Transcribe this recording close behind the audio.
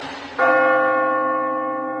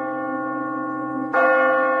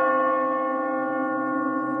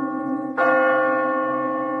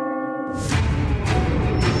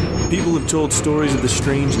have told stories of the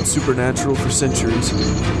strange and supernatural for centuries.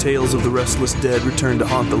 Tales of the restless dead return to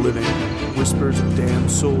haunt the living. Whispers of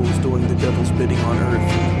damned souls doing the devil's bidding on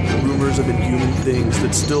earth. Rumors of inhuman things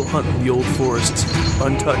that still hunt in the old forests,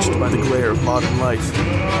 untouched by the glare of modern life.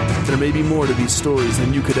 There may be more to these stories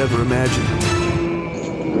than you could ever imagine.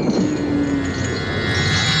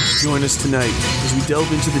 Join us tonight as we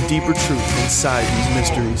delve into the deeper truth inside these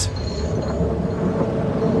mysteries.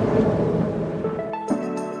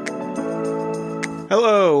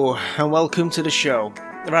 Hello, and welcome to the show.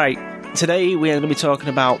 Right, today we are going to be talking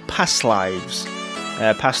about past lives.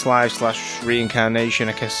 Past lives / reincarnation.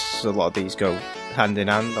 I guess a lot of these go hand in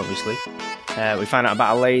hand, obviously. We find out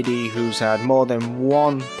about a lady who's had more than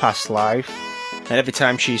one past life, and every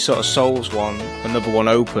time she sort of solves one, another one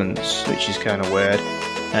opens, which is kind of weird.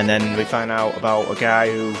 And then we find out about a guy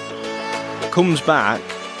who comes back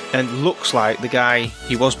and looks like the guy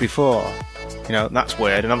he was before. You know, that's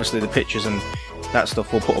weird, and obviously the pictures and that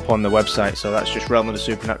stuff we'll put up on the website, so that's just Realm of the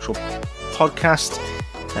Supernatural podcast,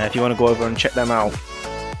 if you want to go over and check them out.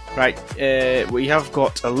 Right, we have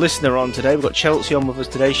got a listener on today. We've got Chelsea on with us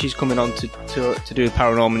today. She's coming on to do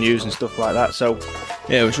paranormal news and stuff like that, so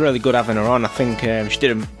yeah, it was really good having her on. I think she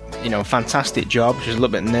did a fantastic job. She was a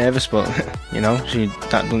little bit nervous, but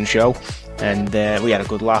that doesn't show, and we had a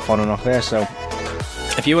good laugh on and off there. So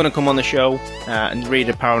if you want to come on the show and read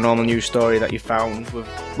a paranormal news story that you found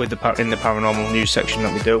in the paranormal news section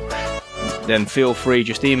that we do, then feel free,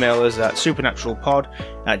 just email us at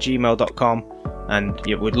supernaturalpod@gmail.com, and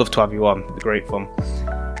we'd love to have you on. It'd be great fun.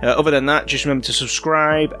 Other than that, just remember to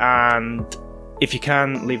subscribe, and if you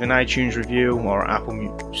can, leave an iTunes review or Apple,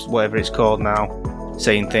 whatever it's called now,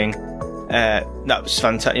 same thing. That's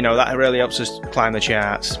fantastic. That really helps us climb the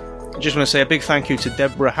charts. I just want to say a big thank you to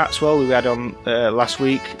Deborah Hatswell, who we had on last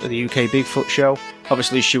week at the UK Bigfoot show.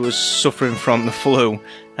 Obviously, she was suffering from the flu,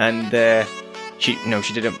 and she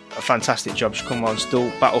did a fantastic job. She come on, still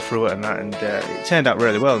battle through it and that, and it turned out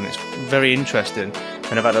really well, and it's very interesting.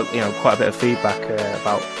 And I've had quite a bit of feedback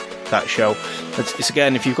about that show. It's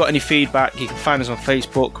again, if you've got any feedback, you can find us on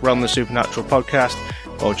Facebook, Realm of the Supernatural Podcast,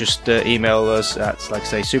 or just email us at, like I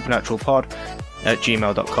say,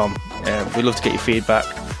 supernaturalpod@gmail.com. We'd love to get your feedback.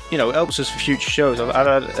 It helps us for future shows.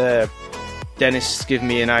 I've had Dennis give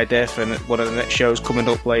me an idea for one of the next shows coming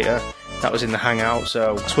up later. That was in the Hangout,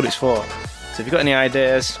 so that's what it's for. So if you've got any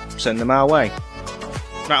ideas, send them our way.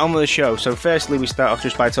 Right, on with the show. So firstly, we start off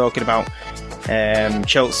just by talking about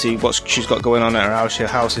Chelsea, what she's got going on at her house. Her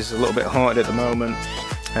house is a little bit haunted at the moment,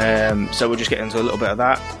 so we'll just get into a little bit of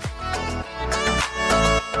that.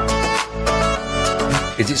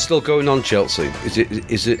 Is it still going on, Chelsea?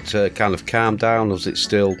 Is it kind of calmed down, or is it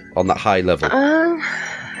still on that high level?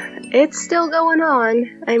 It's still going on.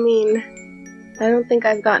 I mean, I don't think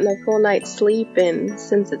I've gotten a full night's sleep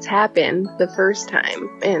since it's happened the first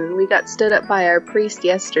time. And we got stood up by our priest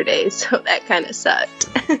yesterday, so that kind of sucked.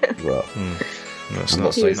 Right. He was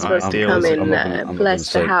supposed to come and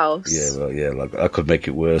bless the house. Yeah, well, yeah, I could make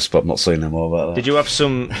it worse, but I'm not saying no more about that. Did you have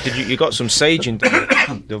you got some sage in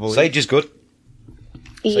double? Sage is good.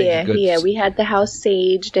 Yeah, we had the house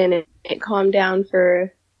saged, and it calmed down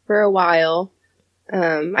for a while.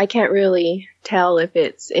 I can't really tell if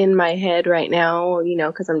it's in my head right now,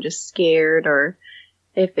 because I'm just scared, or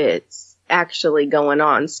if it's actually going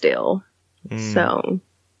on still. So.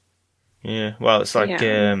 Yeah, well, it's like,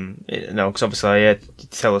 because obviously I had to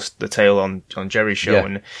tell us the tale on Jerry's show,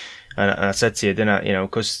 and I said to you, didn't I,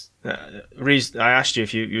 because I asked you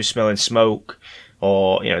if you were smelling smoke,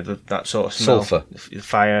 or that sort of smell, sulfur,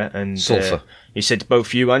 fire, and sulfur. You said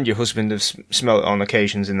both you and your husband have smelled it on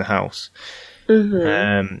occasions in the house.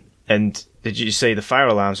 Mm-hmm. And did you say the fire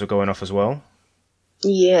alarms were going off as well?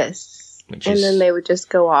 Yes, then they would just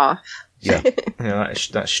go off. Yeah,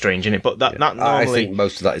 that's strange, isn't it? But that normally, I think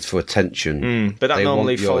most of that is for attention. But that they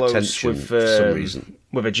normally want your follows attention with for some reason.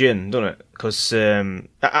 With a djinn, doesn't it? Because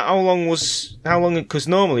how long? Because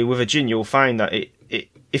normally with a djinn, you'll find that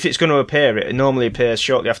if it's going to appear, it normally appears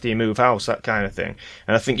shortly after you move house, that kind of thing.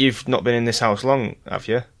 And I think you've not been in this house long, have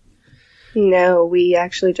you? No, we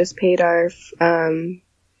actually just paid our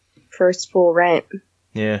first full rent.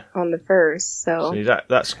 Yeah. On the first, so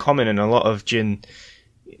that's common in a lot of djinn.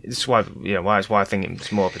 It's why I think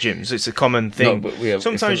it's more of a djinn. It's a common thing. No, but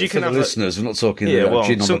sometimes you can have listeners. We're not talking about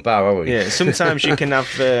djinn on the bar, are we? Yeah. Sometimes you can have.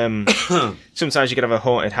 Sometimes you can have a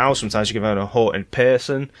haunted house. Sometimes you can have a haunted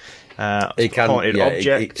person. Haunted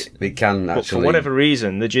object. It can actually. But for whatever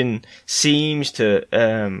reason, the djinn seems to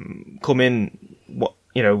come in.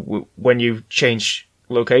 When you change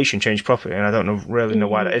location, change property, and I don't really know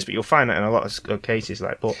why that is, but you'll find that in a lot of cases.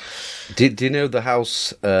 But do you know the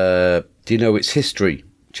house? Do you know its history,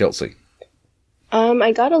 Chelsea?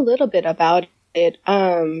 I got a little bit about it,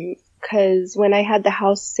 because when I had the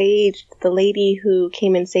house saged, the lady who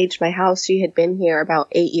came and saged my house, she had been here about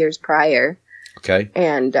 8 years prior. Okay.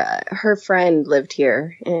 And her friend lived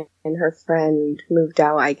here, and her friend moved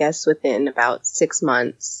out, I guess, within about 6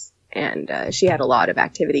 months, and she had a lot of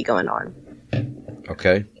activity going on.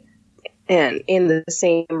 Okay. And in the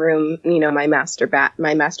same room, my master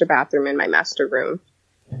bathroom and my master room.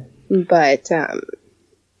 But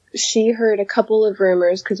she heard a couple of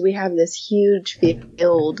rumors, because we have this huge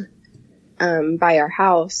field by our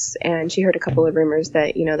house, and she heard a couple of rumors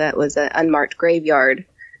that, that was an unmarked graveyard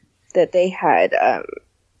that they had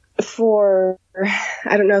for,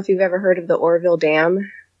 I don't know if you've ever heard of the Oroville Dam.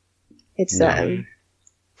 It's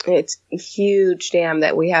it's a huge dam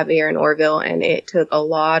that we have here in Oroville, and it took a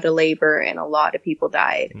lot of labor and a lot of people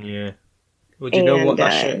died. Yeah. Well, do you know what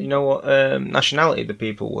nationality the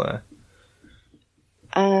people were?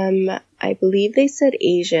 I believe they said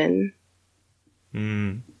Asian.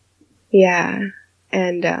 Yeah,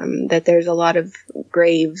 and that there's a lot of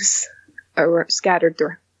graves scattered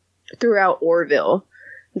throughout Oroville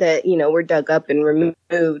that, were dug up and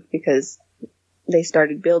removed because they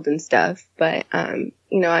started building stuff. But,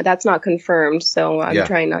 that's not confirmed, so I'm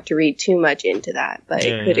trying not to read too much into that, but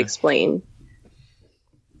it could explain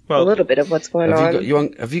a little bit of what's going on.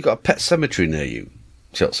 Have you got a pet cemetery near you,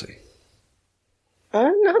 Chelsea?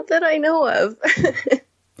 Not that I know of.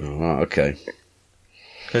 Oh, okay.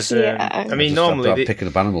 Because, normally... I'm picking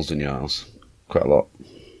up animals in your house. Quite a lot.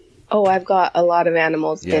 Oh, I've got a lot of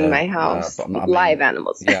animals in my house. Live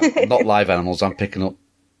animals. Yeah, not live animals. I'm picking up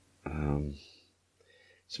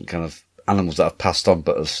some kind of animals that have passed on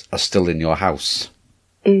but are still in your house.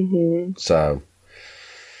 Mm-hmm. So,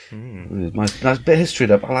 there's a bit of history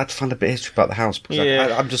there. But I like to find a bit of history about the house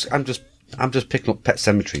because I'm just picking up pet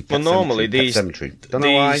cemetery. Normally pet cemetery. Don't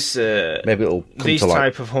know why. Maybe it'll come these to light.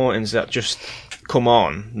 type of hauntings that just come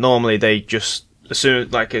on. Normally they just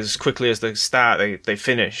as quickly as they start, they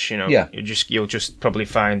finish. Yeah. You'll just probably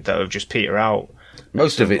find that it'll just peter out.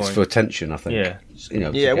 Most of it's for attention, I think. Yeah.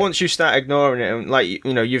 Yeah. Once you start ignoring it,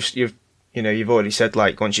 and you've already said,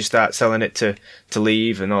 once you start selling it to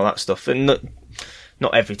leave and all that stuff, and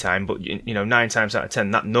not every time, but 9 times out of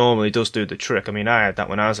 10, that normally does do the trick. I mean, I had that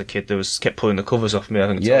when I was a kid. Kept pulling the covers off me. I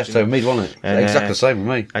think. Yeah, so me, wasn't it? And, exactly the same with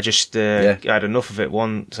me. I just I had enough of it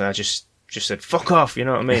once. And I just said, "Fuck off," you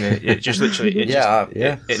know what I mean? It just literally,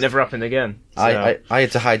 it never happened again. So. I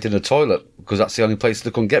had to hide in a toilet because that's the only place they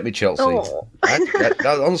couldn't get me, Chelsea. Oh.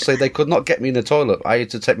 Honestly, they could not get me in the toilet. I had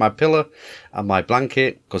to take my pillow and my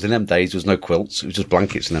blanket because in them days there was no quilts; it was just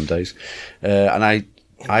blankets in them days. And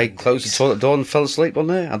I closed the toilet door and fell asleep on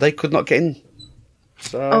there, and they could not get in.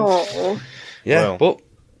 So, but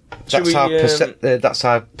that's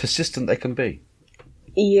how persistent they can be.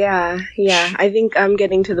 Yeah. I think I'm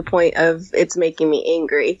getting to the point of it's making me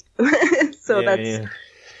angry. So that's. Yeah.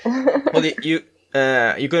 Well, you're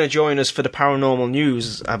going to join us for the paranormal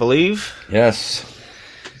news, I believe. Yes.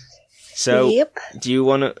 So, do you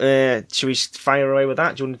want to? Should we fire away with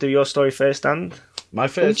that? Do you want to do your story first, and my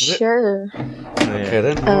first? Sure. Okay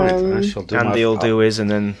then. Right. I shall do. Andy will do his,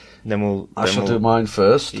 and then we'll. I shall do mine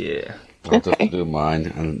first. Yeah. I'll do mine,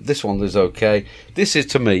 and this one is okay. This is,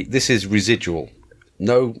 to me, residual.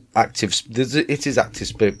 No active. It is active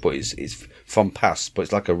spirit, but it's from past. But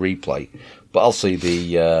it's like a replay. But I'll see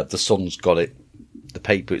the Sun's got it. The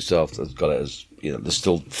paper itself has got it as they're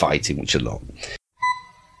still fighting, which are not.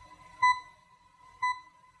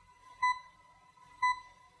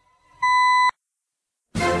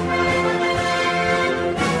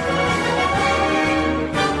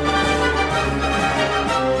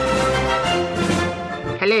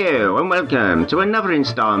 Hello and welcome to another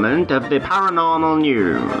installment of the Paranormal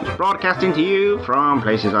News, broadcasting to you from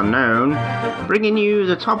places unknown, bringing you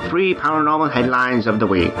the top 3 paranormal headlines of the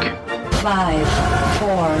week. 5,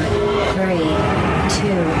 4, 3, 2,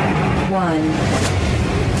 1.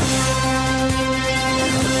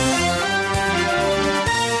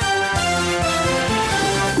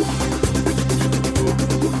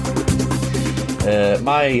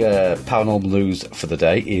 My paranormal news for the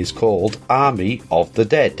day is called Army of the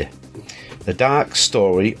Dead. The dark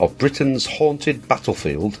story of Britain's haunted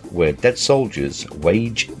battlefield where dead soldiers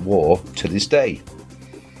wage war to this day.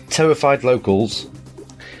 Terrified locals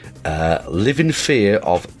live in fear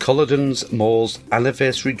of Culloden's Moor's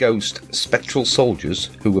anniversary ghost spectral soldiers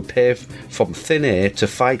who appear from thin air to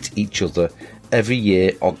fight each other every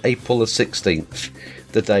year on April the 16th,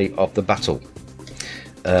 the day of the battle.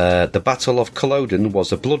 The Battle of Culloden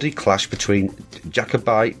was a bloody clash between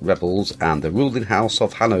Jacobite rebels and the ruling house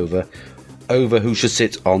of Hanover over who should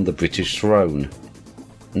sit on the British throne.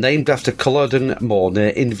 named after Culloden Moor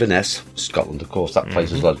near Inverness, Scotland, of course. That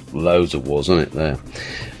place has had loads of wars, hasn't it,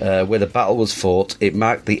 there? Where the battle was fought, it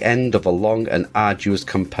marked the end of a long and arduous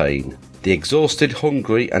campaign. The exhausted,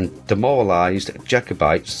 hungry and demoralised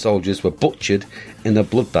Jacobite soldiers were butchered in a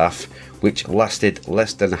bloodbath which lasted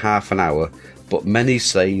less than half an hour, but many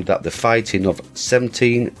say that the fighting of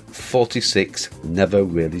 1746 never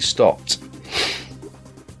really stopped.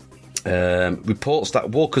 Reports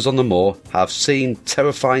that walkers on the moor have seen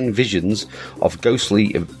terrifying visions of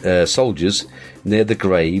ghostly soldiers near the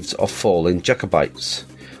graves of fallen Jacobites.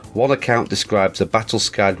 One account describes a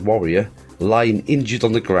battle-scarred warrior lying injured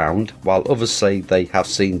on the ground, while others say they have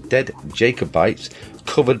seen dead Jacobites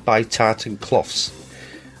covered by tartan cloths.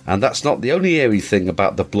 And that's not the only eerie thing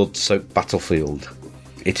about the blood-soaked battlefield.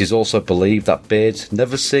 It is also believed that birds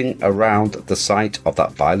never sing around the site of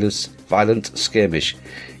that violent skirmish,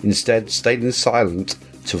 instead staying silent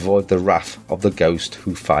to avoid the wrath of the ghost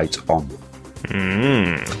who fight on.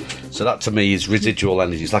 So that to me is residual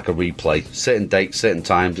energy. It's like a replay. Certain dates, certain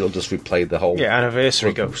times, it'll just replay the whole... Yeah,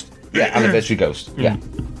 anniversary ghost. Yeah, anniversary ghost. Yeah.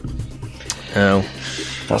 Oh,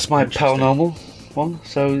 That's my paranormal one.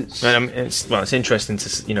 So it's... and it's interesting to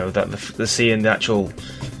that they're seeing the actual,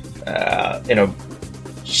 the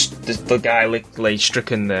guy lay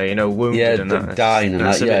stricken there, wounded and that. Dying and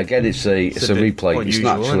that. Yeah, bit, again, it's a replay. It's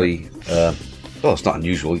not actually. It's not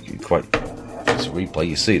unusual. It's a replay.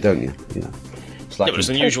 You see it, don't you? It's like it's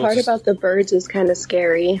the unusual. part about the birds is kind of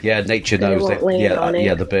scary. Yeah, nature They knows won't that. land on it.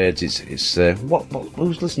 Yeah, the birds. It's what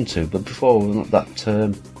was listened to, but before that.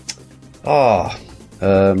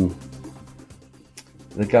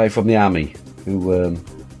 The guy from the army who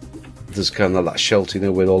there's kind of that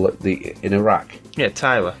shelter, with all in Iraq. Yeah,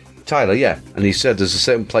 Tyler, yeah, and he said there's a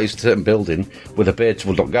certain place, a certain building where the birds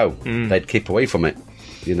would not go. They'd keep away from it,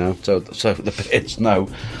 So the birds know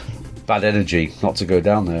bad energy not to go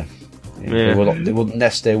down there. Yeah. They wouldn't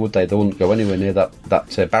nest there, would they? They wouldn't go anywhere near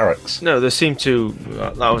that barracks. No, they seem to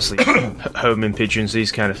obviously homing pigeons,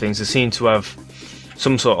 these kind of things. They seem to have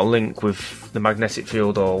some sort of link with the magnetic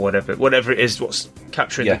field or whatever it is. What's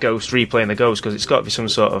capturing the ghost, replaying the ghost, because it's got to be some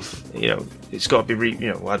sort of it's got to be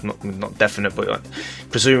not definite, but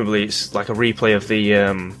presumably it's like a replay of the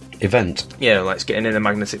event. Yeah, like it's getting in the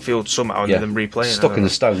magnetic field somehow and then replaying. Stuck in the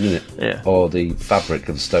stone, isn't it? Yeah. Or the fabric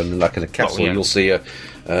of the stone, like in a castle. You'll see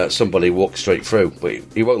somebody walk straight through, but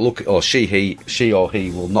he won't look, or she or he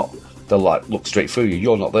will not. They'll look straight through you.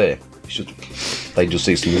 You're not there. They just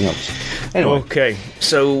see something else. Anyway. Okay,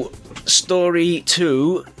 so story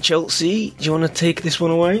 2, Chelsea. Do you want to take this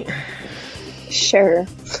one away? Sure.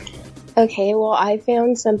 Okay, well, I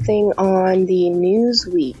found something on the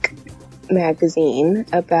Newsweek magazine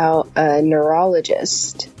about a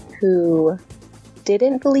neurologist who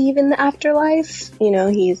didn't believe in the afterlife.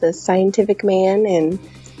 He's a scientific man, and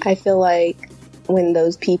I feel like when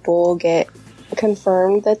those people get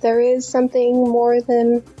confirmed that there is something more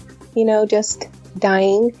than, just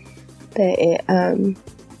dying, that it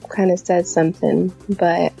kind of says something.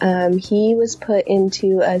 But he was put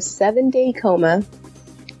into a 7-day coma,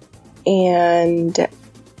 and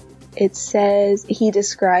it says he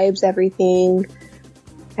describes everything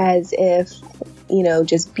as if,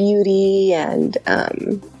 just beauty, and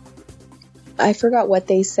I forgot what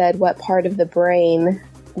they said, what part of the brain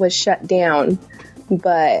was shut down,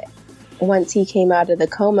 but once he came out of the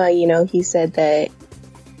coma, he said that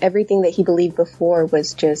everything that he believed before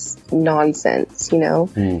was just nonsense,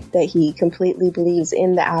 that he completely believes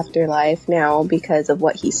in the afterlife now because of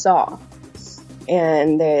what he saw,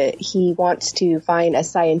 and that he wants to find a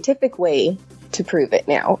scientific way to prove it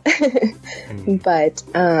now. But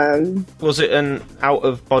was it an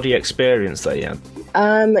out-of-body experience that he had?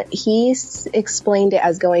 He explained it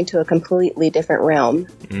as going to a completely different realm.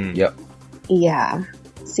 Yep. Yeah.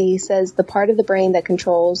 See, he says the part of the brain that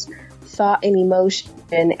controls thought and emotion,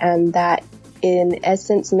 and that in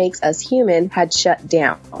essence makes us human, had shut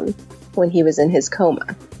down when he was in his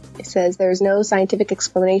coma. It says there's no scientific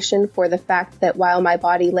explanation for the fact that while my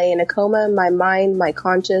body lay in a coma, my mind, my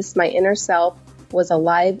conscious, my inner self was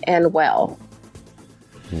alive and well.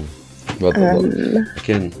 Well,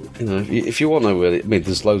 again, if you want to really,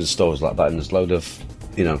 there's loads of stories like that, and there's loads of,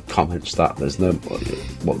 comments that there's no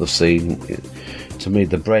what they've seen. To me,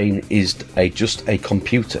 the brain is just a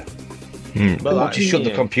computer. Well, once you shut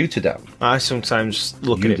the computer down, I sometimes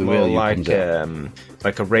look at it more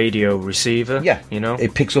like a radio receiver. Yeah,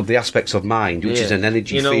 it picks up the aspects of mind, which is an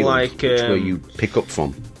energy field, which where you pick up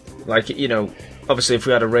from. Obviously, if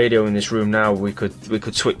we had a radio in this room now, we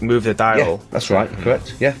could move the dial. Yeah, that's right,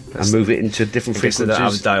 correct. Yeah, and move it into different frequencies. They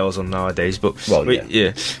don't have dials on nowadays, but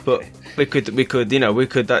We could,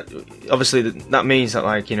 that obviously that means that,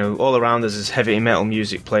 like, all around us is heavy metal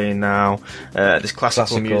music playing now, there's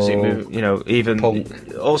classical music, even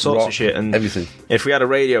punk, all sorts rock, of shit, and everything. If we had a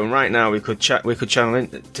radio, and right now we could channel in,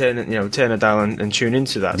 turn a dial and tune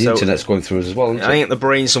into that. The internet's going through us as well, isn't it? I think the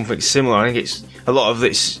brain's something similar. I think it's a lot of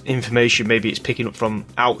this information, maybe it's picking up from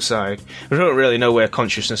outside. We don't really know where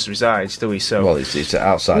consciousness resides, do we? So, well, it's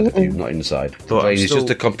outside of you, not inside. The brain is just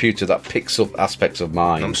a computer that picks up aspects of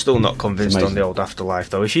mind. I'm still not convinced on the old afterlife,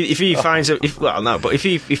 though. If he finds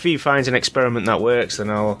if he finds an experiment that works, then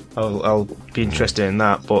I'll be interested in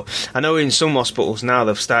that. But I know in some hospitals now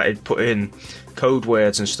they've started putting code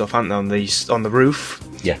words and stuff, haven't they, on the roof?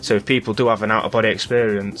 Yeah. So if people do have an out of body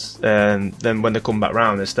experience, then when they come back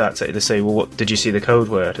round, they say, well, what did you see the code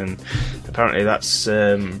word? And apparently that's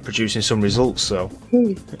producing some results. So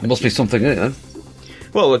there must be something in it, then.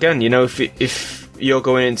 Well, again, if you're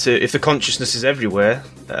going into, if the consciousness is everywhere,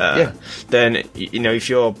 then if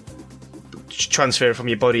you're transferring from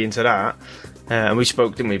your body into that. And we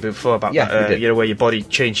spoke, didn't we, before about that? Where your body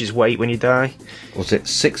changes weight when you die. Was it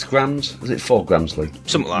 6 grams? Was it 4 grams, Lee?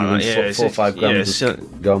 Something like that. Yeah, 4 or 5 grams.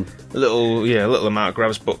 Gone. A little amount of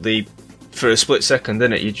grams, but for a split second,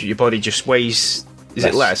 didn't it? Your body just weighs. Is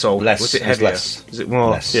it less or was it heavier? Less. Is it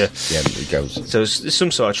more? Less. Yeah, it goes. So there's some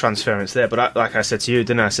sort of transference there. But like I said to you,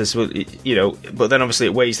 didn't I? I says, well, but then obviously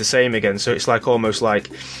it weighs the same again. So it's like almost like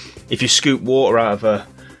if you scoop water out of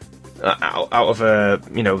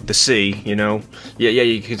the sea,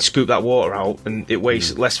 you can scoop that water out and it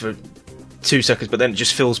weighs less for 2 seconds, but then it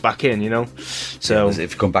just fills back in, So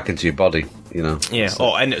if you come back into your body, Yeah,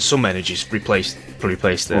 so. And some energy's replaced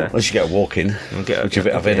there. Well, unless you get a walk-in, which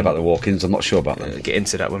I've heard about the walk-ins. I'm not sure about that. Get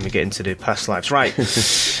into that when we get into the past lives. Right,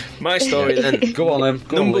 my story then. Go on then.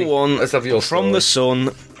 Number one, let's have your story. From the Sun,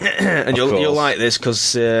 and you'll like this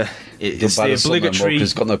because it's the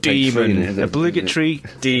obligatory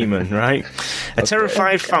demon, right? A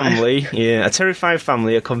terrified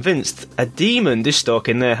family are convinced a demon is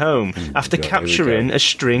stalking their home after capturing a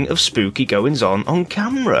string of spooky goings-on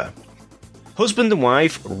camera. Husband and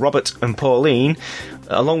wife, Robert and Pauline,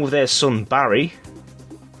 along with their son Barry,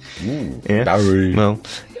 Barry,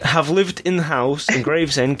 have lived in the house in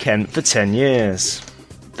Gravesend, Kent for 10 years.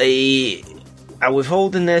 They are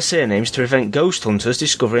withholding their surnames to prevent ghost hunters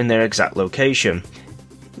discovering their exact location.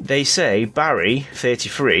 They say Barry,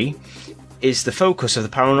 33, is the focus of the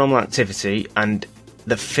paranormal activity and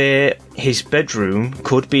the fear his bedroom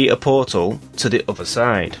could be a portal to the other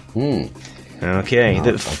side. Okay,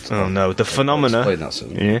 the phenomena,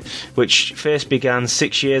 which first began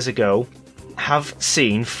 6 years ago, have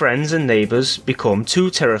seen friends and neighbours become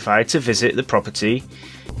too terrified to visit the property.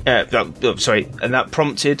 And that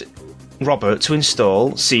prompted Robert to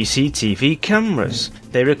install CCTV cameras.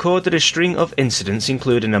 They recorded a string of incidents,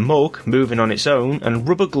 including a mug moving on its own and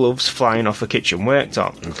rubber gloves flying off a kitchen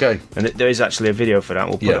worktop. Okay. And there is actually a video for that.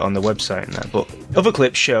 We'll put it on the website and that. But other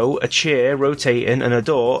clips show a chair rotating and a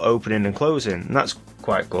door opening and closing. And that's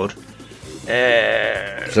quite good.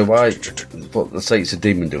 So why? But let's say it's a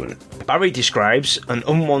demon doing it. Barry describes an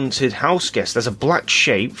unwanted house guest as a black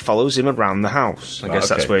shape follows him around the house. I guess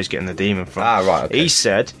that's where he's getting the demon from. Right. Okay. He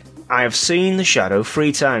said, I have seen the shadow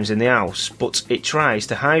 3 times in the house, but it tries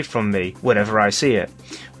to hide from me whenever I see it.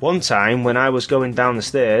 One time, when I was going down the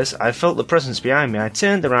stairs, I felt the presence behind me. I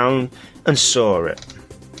turned around and saw it.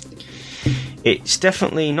 It's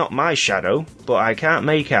definitely not my shadow, but I can't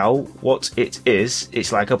make out what it is.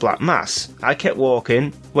 It's like a black mass. I kept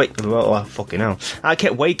walking. I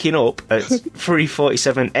kept waking up at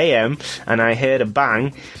 3:47 a.m. and I heard a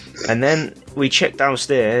bang. And then we checked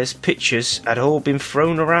downstairs. Pictures had all been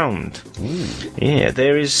thrown around. Yeah,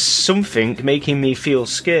 there is something making me feel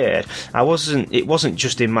scared. It wasn't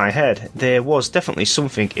just in my head. There was definitely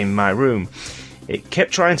something in my room. It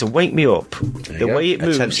kept trying to wake me up. The way it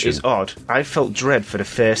moves is odd. I felt dread for the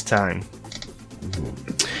first time.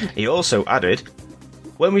 He also added,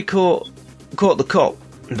 when we caught the cop.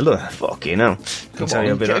 Fucking hell. Come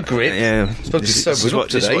on, get a grip. Yeah. This is what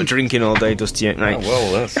drinking all day does to you. Right. Oh,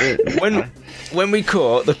 well, that's it. When we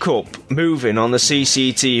caught the cup moving on the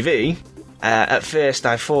CCTV, at first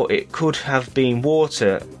I thought it could have been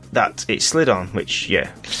water that it slid on,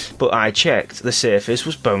 but I checked, the surface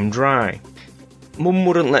was bone dry. Mum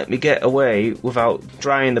wouldn't let me get away without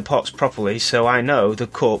drying the pots properly, so I know the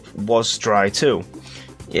cup was dry too.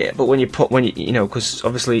 Yeah, but because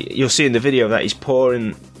obviously you'll see in the video that he's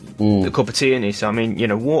pouring the cup of tea in it, so I mean,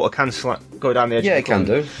 water can go down the edge. Yeah, it can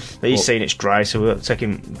do. But he's saying it's dry, so we're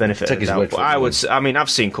taking benefit of the doubt. But I've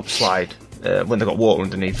seen cups slide when they've got water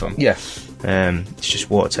underneath them. Yeah. It's just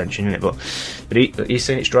water tension, isn't it? But he's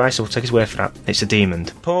saying it's dry, so we'll take his word for that. It's a demon.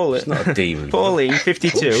 It's not a demon. Pauline,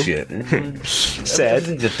 52, said,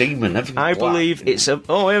 everything's a demon. I believe it's a...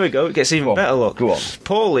 Oh, here we go. It gets even better, look. Go on.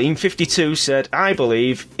 Pauline, 52, said, I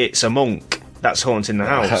believe it's a monk that's haunting the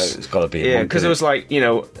house. It's got to be a monk. Because it was like,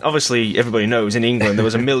 obviously everybody knows in England there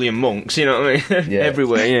was a million monks, you know what I mean?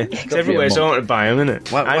 Everywhere, yeah. Everywhere's haunted by them, isn't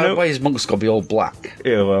it? Why is monks got to be all black?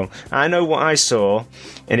 Yeah, well, I know what I saw,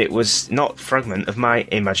 and it was not a fragment of my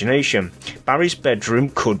imagination. Barry's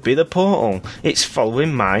bedroom could be the portal. It's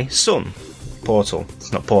following my son. Portal.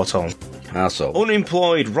 It's not portal. Asshole.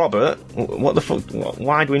 Unemployed Robert. What the fuck?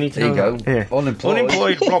 Why do we need to know? There you go. Yeah.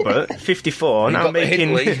 Unemployed Robert, 54, now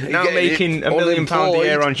making £1 million a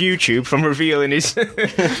year on YouTube from revealing his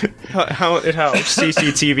haunted house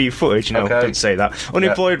CCTV footage. No, don't say that.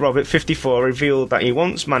 Unemployed Robert, 54, revealed that he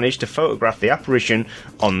once managed to photograph the apparition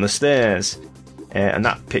on the stairs. And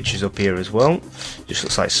that picture's up here as well. Just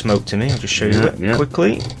looks like smoke to me. I'll just show you it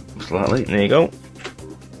quickly. Slightly. There you go.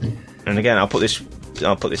 And again, I'll put this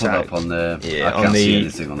out up on the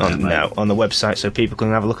on the website so people can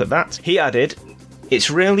have a look at that. He added, "It's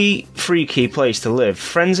really freaky place to live.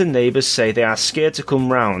 Friends and neighbours say they are scared to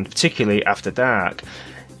come round, particularly after dark.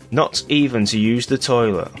 Not even to use the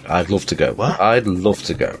toilet." I'd love to go. What? I'd love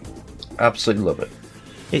to go. Absolutely love it.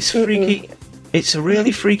 It's freaky. It's a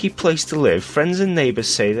really freaky place to live. Friends and neighbours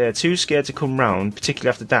say they're too scared to come round, particularly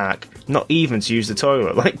after dark, not even to use the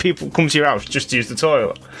toilet. Like, people come to your house just to use the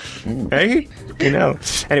toilet. Eh?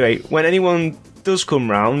 Anyway, when anyone does come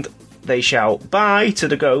round, they shout, "Bye" to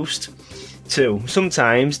the ghost, too.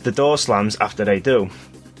 Sometimes the door slams after they do.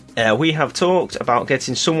 We have talked about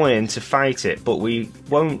getting someone in to fight it, but we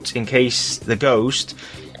won't in case the ghost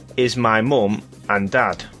is my mum and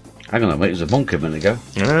dad. Hang on a minute, it was a monk a minute ago.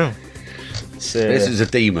 I know. This is a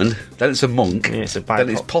demon, then it's a monk, then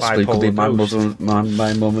it's possibly could be my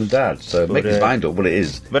mum and dad. So make his mind up what it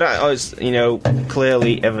is. But it's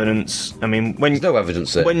clearly evidence. I mean, when there's no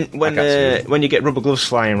evidence there. When you get rubber gloves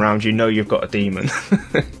flying around, you know you've got a demon.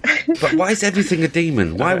 But why is everything a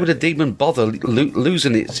demon? Why would a demon bother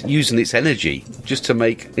using its energy just to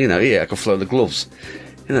make I can throw the gloves.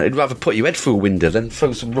 It'd rather put your head through a window than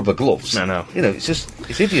throw some rubber gloves. I know.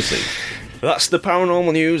 It's idiocy. That's the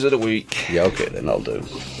paranormal news of the week. Yeah, okay, then I'll do.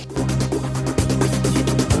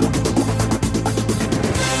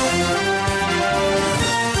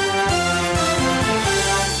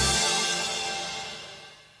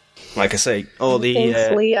 Like I say, all the...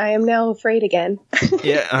 Thanks, Lee. I am now afraid again.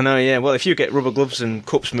 Yeah, I know, yeah. Well, if you get rubber gloves and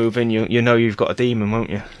cups moving, you know you've got a demon, won't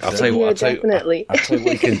you? I'll tell you what, definitely. I'll tell you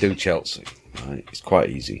what you can do, Chelsea. Right? It's quite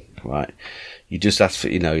easy, right? You just have to,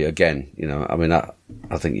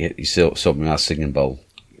 I think you saw me in our singing bowl.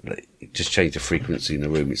 Just change the frequency in the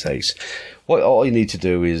room, it's ace. All you need to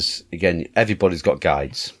do is, again, everybody's got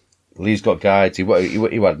guides. Lee's got guides, he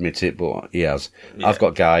won't admit it, but he has. Yeah. I've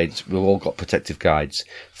got guides, we've all got protective guides.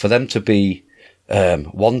 For them to be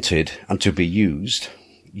wanted and to be used,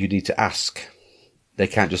 you need to ask. They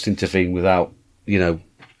can't just intervene without,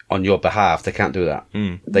 on your behalf, they can't do that.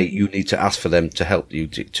 You need to ask for them to help you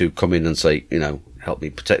to come in and say, help me,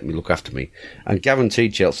 protect me, look after me. And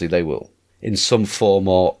guaranteed, Chelsea, they will. In some form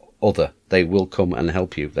or other, they will come and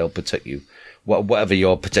help you. They'll protect you. Whatever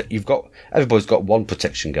your everybody's got one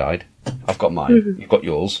protection guide. I've got mine. You've got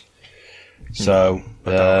yours. So,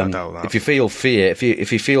 if you feel fear, if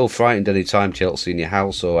you feel frightened any time, Chelsea, in your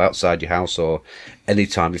house or outside your house or any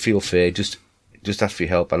time you feel fear, just ask for your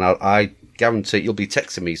help. And I guarantee you'll be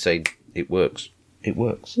texting me saying it works. It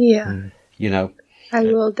works. Yeah. I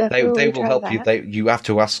will definitely. They will help you. You have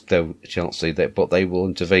to ask though, Chelsea, but they will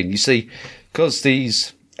intervene. You see, because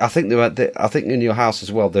these, I think in your house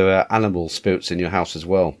as well, there are animal spirits in your house as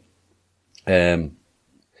well.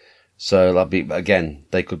 So that'd be, again,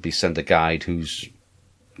 they could be send a guide who's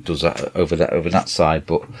does that over that side.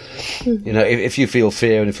 But if you feel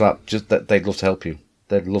fear and if that, just that they'd love to help you.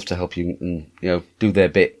 They'd love to help you and do their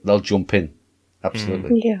bit. They'll jump in.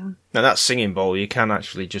 Absolutely. Yeah. Now that singing bowl, you can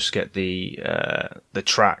actually just get the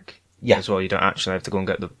track. Yeah. As well, you don't actually have to go and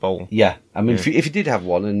get the bowl. Yeah, I mean, if you did have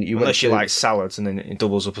one and you unless you like salads and then it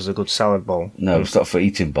doubles up as a good salad bowl. No, it's not for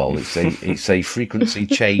eating bowl. It's a frequency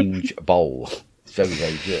change bowl. It's very,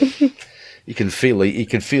 very good. You can feel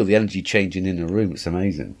the energy changing in the room. It's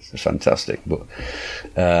amazing. It's fantastic. But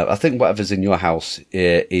I think whatever's in your house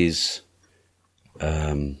is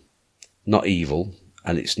not evil,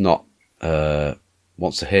 and it's not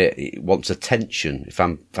wants attention. If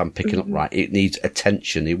I'm picking up right, it needs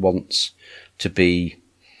attention. It wants to be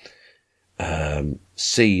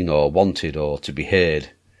seen or wanted or to be heard.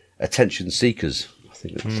 Attention seekers. I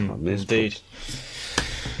think that's what it is. Indeed.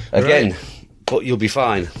 Again, but you'll be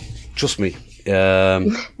fine. Trust me.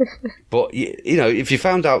 But you know, if you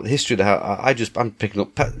found out the history of the house, I'm picking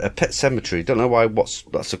up a pet cemetery. Don't know why.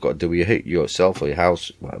 That's got to do with yourself or your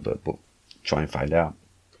house, whatever. But try and find out.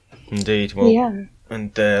 Indeed. Well, yeah.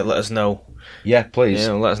 And let us know. Yeah, please.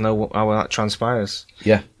 Yeah, let us know how that transpires.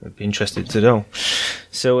 Yeah, I'd be interested to know.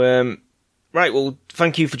 So, right. Well,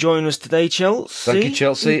 thank you for joining us today, Chelsea. Thank you,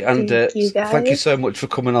 Chelsea, and thank you so much for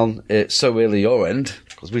coming on so early your end.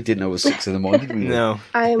 Because we didn't know it was 6 in the morning, did we? No.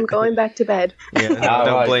 I am going back to bed. Yeah,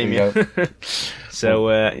 don't blame you. So,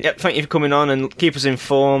 thank you for coming on and keep us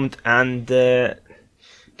informed and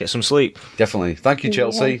get some sleep. Definitely. Thank you,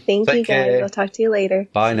 Chelsea. Yeah, thank you, guys. Care. I'll talk to you later.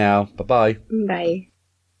 Bye now. Bye-bye. Bye.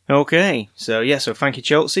 Okay. So thank you,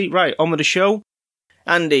 Chelsea. Right, on with the show.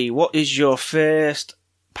 Andy, what is your first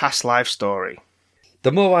past life story?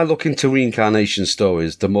 The more I look into reincarnation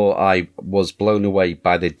stories, the more I was blown away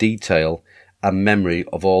by the detail and memory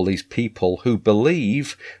of all these people who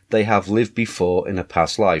believe they have lived before in a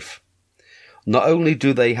past life. Not only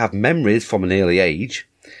do they have memories from an early age,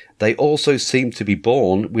 they also seem to be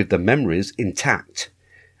born with the memories intact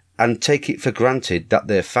and take it for granted that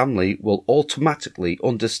their family will automatically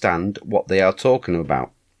understand what they are talking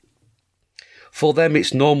about. For them,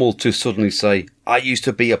 it's normal to suddenly say, I used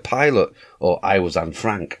to be a pilot, or I was Anne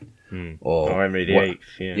Frank, or Henry VIII.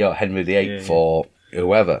 Yeah, Henry VIII, or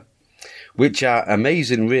whoever, which are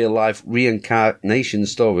amazing real-life reincarnation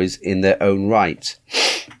stories in their own right.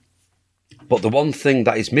 But the one thing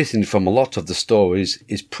that is missing from a lot of the stories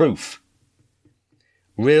is proof.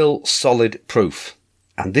 Real, solid proof.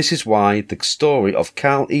 And this is why the story of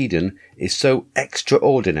Carl Eden is so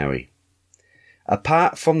extraordinary.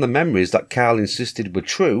 Apart from the memories that Carl insisted were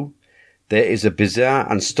true, there is a bizarre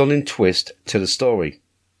and stunning twist to the story.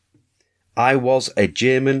 I was a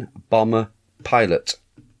German bomber pilot.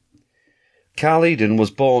 Carl Eden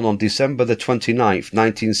was born on December the 29th,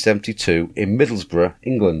 1972 in Middlesbrough,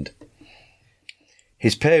 England.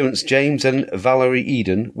 His parents, James and Valerie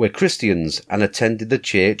Eden, were Christians and attended the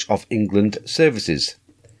Church of England services.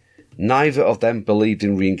 Neither of them believed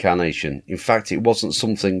in reincarnation. In fact, it wasn't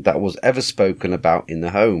something that was ever spoken about in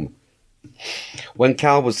the home. When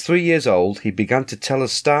Carl was 3 years old, he began to tell a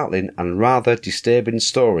startling and rather disturbing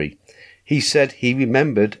story. He said he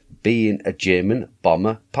remembered being a German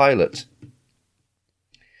bomber pilot.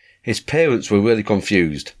 His parents were really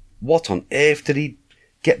confused. What on earth did he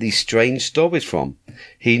get these strange stories from?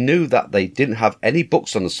 He knew that they didn't have any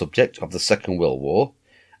books on the subject of the Second World War,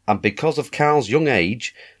 and because of Carl's young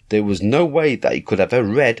age, there was no way that he could have ever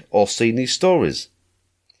read or seen these stories.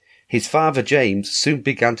 His father, James, soon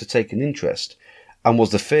began to take an interest and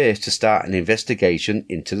was the first to start an investigation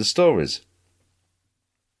into the stories.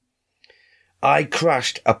 I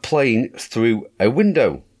crashed a plane through a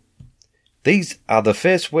window. These are the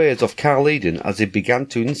first words of Carl Eden as he began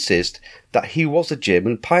to insist that he was a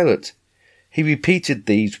German pilot. He repeated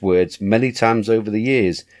these words many times over the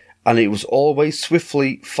years, and it was always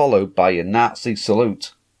swiftly followed by a Nazi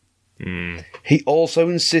salute. He also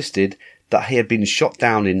insisted that he had been shot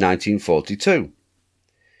down in 1942.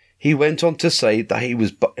 He went on to say that he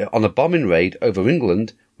was on a bombing raid over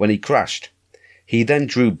England when he crashed. He then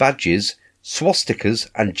drew badges, swastikas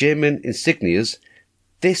and German insignias.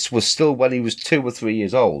 This was still when he was 2 or 3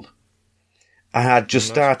 years old. I had just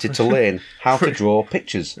started to learn how to draw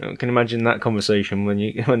pictures. I can imagine that conversation when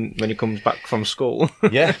he comes back from school.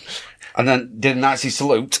 Yeah, and then did a Nazi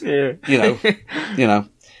salute. Yeah. You know.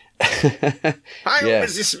 Hi, Yeah.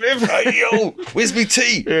 Mrs. Smith. Hi-yo, where's me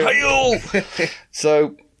tea? Hi-yo.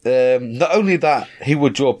 So, not only that, he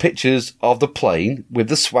would draw pictures of the plane with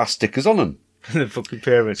the swastikas on them. The fucking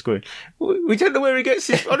parents going, we don't know where he gets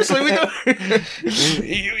this. Honestly, we don't.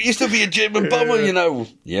 He used to be a German bomber, you know.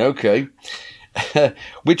 Yeah, okay.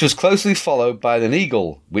 Which was closely followed by an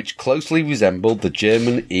eagle, which closely resembled the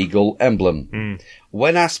German eagle emblem.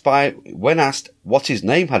 When asked what his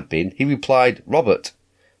name had been, he replied, Robert.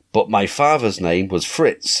 But my father's name was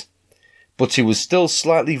Fritz. But he was still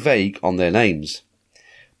slightly vague on their names.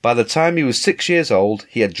 By the time he was 6 years old,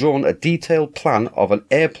 he had drawn a detailed plan of an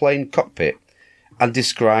airplane cockpit and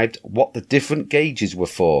described what the different gauges were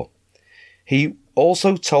for. He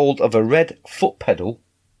also told of a red foot pedal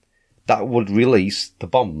that would release the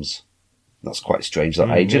bombs. That's quite strange, that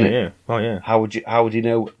age, isn't it? Yeah. Oh, yeah. How would you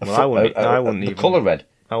know I wouldn't the colour red?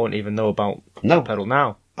 I wouldn't even know about No. the pedal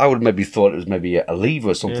now. I would have maybe thought it was maybe a lever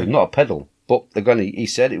or something, not a pedal. But he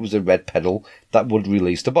said it was a red pedal that would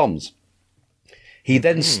release the bombs. He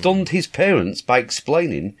then stunned his parents by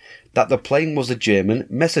explaining that the plane was a German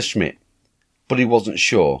Messerschmitt, but he wasn't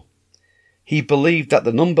sure. He believed that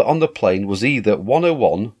the number on the plane was either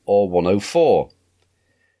 101 or 104.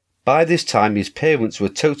 By this time, his parents were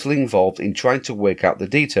totally involved in trying to work out the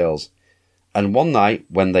details. And one night,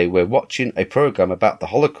 when they were watching a program about the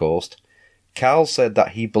Holocaust, Carl said that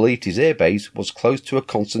he believed his airbase was close to a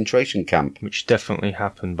concentration camp. Which definitely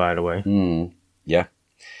happened, by the way. Yeah.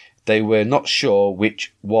 They were not sure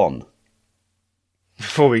which one.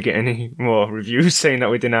 Before we get any more reviews saying that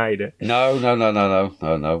we denied it. No.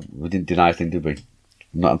 We didn't deny anything, did we?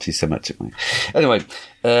 Not anti-Semitic, mate. Anyway,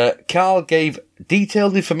 Carl gave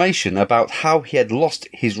detailed information about how he had lost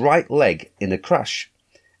his right leg in a crash.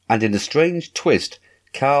 And in a strange twist,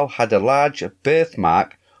 Carl had a large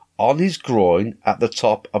birthmark on his groin at the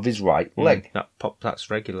top of his right leg. That's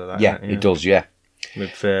regular, that, yeah, it does, yeah.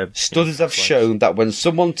 With, studies have shown that when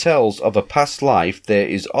someone tells of a past life, there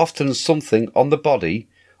is often something on the body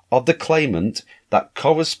of the claimant that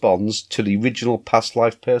corresponds to the original past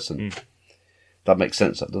life person. That makes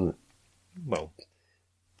sense, doesn't it? Well,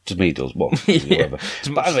 to me, it does. Well, yeah. whatever.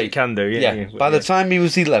 But anyway, it can do. Yeah. By the time he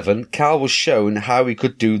was 11, Carl was shown how he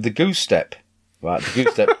could do the goose step. Right, the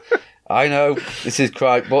goose step. I know this is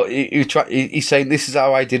correct, but he's saying this is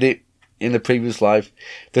how I did it in the previous life.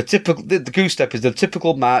 The goose step is the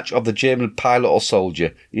typical march of the German pilot or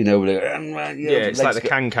soldier. You know, it's like the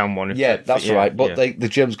can one. Yeah, that's right. But the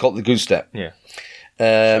Germans call it the goose step. Yeah.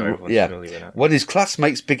 When his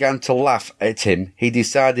classmates began to laugh at him, he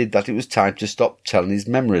decided that it was time to stop telling his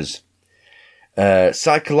memories.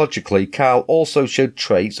 Psychologically, Carl also showed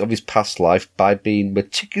traits of his past life by being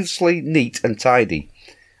meticulously neat and tidy.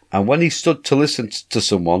 And when he stood to listen to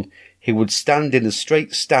someone, he would stand in a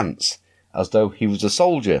straight stance, as though he was a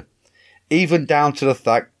soldier, even down to the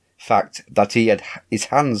fact that his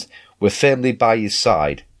hands were firmly by his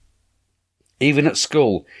side. Even at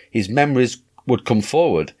school, his memories would come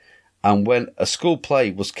forward, and when a school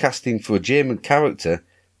play was casting for a German character,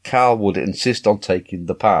 Carl would insist on taking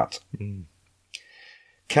the part.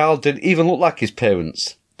 Carl didn't even look like his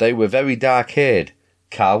parents. They were very dark-haired.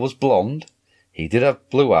 Carl was blonde. He did have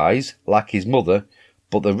blue eyes, like his mother,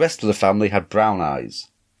 but the rest of the family had brown eyes.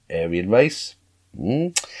 Aryan race?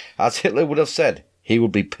 As Hitler would have said, he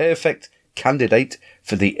would be perfect candidate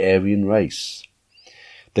for the Aryan race.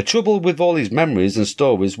 The trouble with all his memories and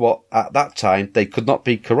stories was at that time they could not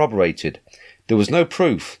be corroborated. There was no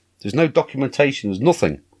proof. There was no documentation. There was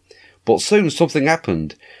nothing. But soon something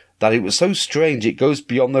happened that it was so strange it goes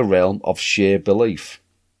beyond the realm of sheer belief.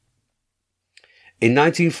 In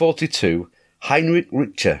 1942, Heinrich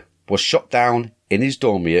Richter was shot down in his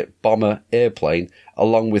Dornier bomber airplane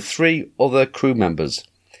along with 3 other crew members.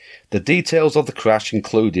 The details of the crash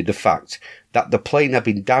included the fact that the plane had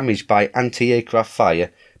been damaged by anti-aircraft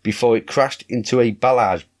fire before it crashed into a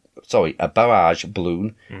barrage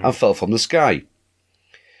balloon and fell from the sky.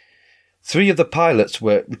 3 of the pilots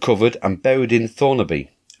were recovered and buried in Thornaby,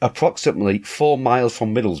 approximately 4 miles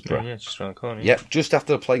from Middlesbrough. Yeah, just around the corner. Yep, just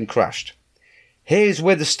after the plane crashed. Here's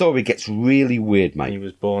where the story gets really weird, mate. He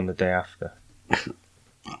was born the day after.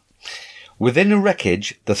 Within the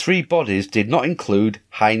wreckage, the 3 bodies did not include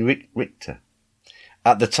Heinrich Richter.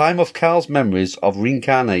 At the time of Carl's memories of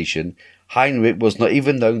reincarnation, Heinrich was not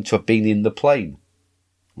even known to have been in the plane.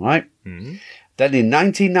 Right? Mm-hmm. Then in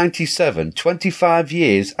 1997, 25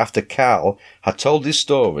 years after Carl had told his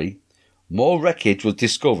story, more wreckage was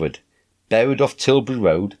discovered, buried off Tilbury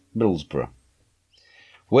Road, Middlesbrough.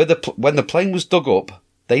 When the plane was dug up,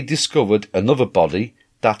 they discovered another body,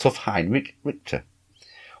 that of Heinrich Richter.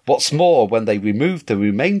 What's more, when they removed the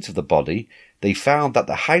remains of the body, they found that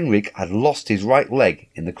the Heinrich had lost his right leg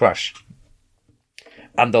in the crash.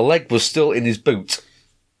 And the leg was still in his boot.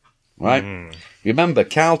 Right? Remember,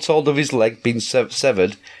 Carl told of his leg being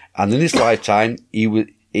severed, and in his lifetime,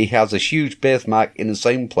 he has a huge birthmark in the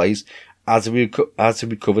same place as a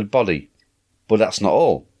recovered body. But that's not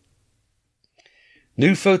all.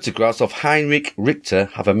 New photographs of Heinrich Richter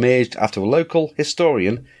have emerged after a local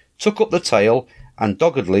historian took up the tale and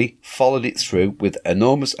doggedly followed it through with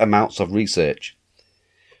enormous amounts of research.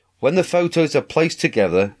 When the photos are placed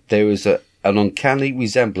together, there is an uncanny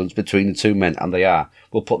resemblance between the 2 men, and they are.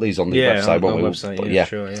 We'll put these on the website, won't we? Website, yeah.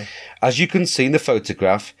 Sure, yeah. As you can see in the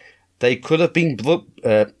photograph, they could have been brothers,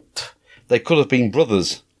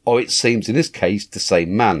 or it seems in this case the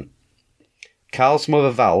same man. Carl's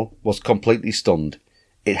mother Val was completely stunned.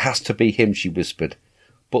 It has to be him, she whispered.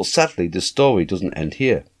 But sadly, the story doesn't end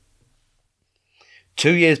here.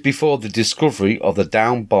 2 years before the discovery of the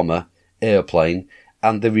downed bomber airplane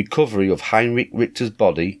and the recovery of Heinrich Richter's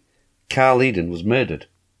body, Carl Eden was murdered.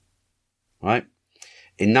 Right?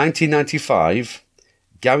 In 1995,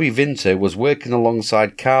 Gary Vinter was working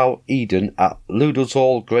alongside Carl Eden at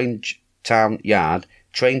Luddershall Grange Town Yard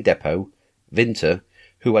train depot. Vinter,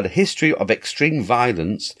 who had a history of extreme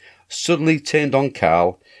violence, suddenly turned on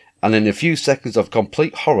Carl and in a few seconds of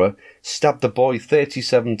complete horror stabbed the boy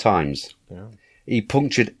 37 times. Yeah. He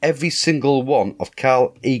punctured every single one of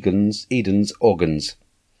Carl Eden's organs.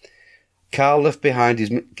 Carl left behind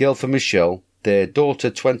his girlfriend Michelle, their daughter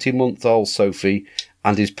 20-month-old Sophie,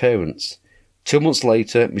 and his parents. 2 months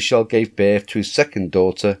later, Michelle gave birth to his second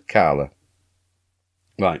daughter, Carla.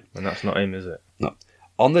 Right. And that's not him, is it? No.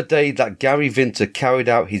 On the day that Gary Vinter carried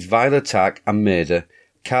out his vile attack and murder,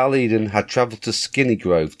 Carl Eden had travelled to Skinny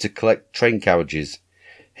Grove to collect train carriages.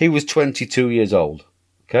 He was 22 years old.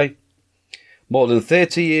 Okay? More than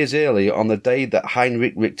 30 years earlier, on the day that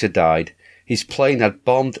Heinrich Richter died, his plane had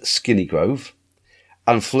bombed Skinny Grove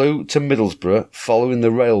and flew to Middlesbrough following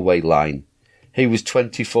the railway line. He was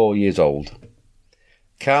 24 years old.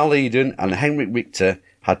 Carl Eden and Heinrich Richter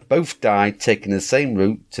had both died taking the same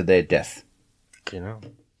route to their death. You know.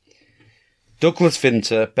 Douglas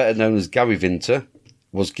Vinter, better known as Gary Vinter,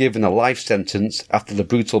 was given a life sentence after the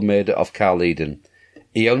brutal murder of Carl Eden.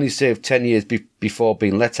 He only served 10 years before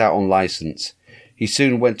being let out on licence. He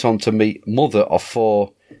soon went on to meet mother of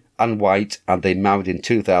 4, Anne White, and they married in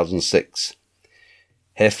 2006.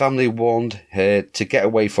 Her family warned her to get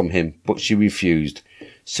away from him, but she refused.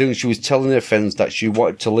 Soon she was telling her friends that she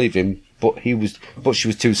wanted to leave him, but she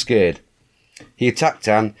was too scared. He attacked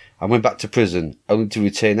Anne and went back to prison, only to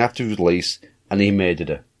return after release, and he murdered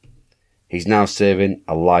her. He's now serving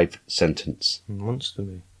a life sentence. Monster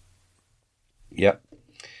me. Yep.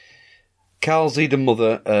 Carl's Eden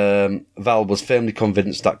mother, Val, was firmly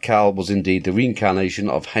convinced that Carl was indeed the reincarnation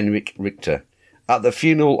of Heinrich Richter. At the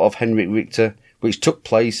funeral of Heinrich Richter, which took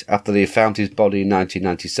place after they found his body in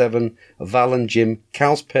 1997, Val and Jim,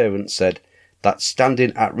 Carl's parents, said that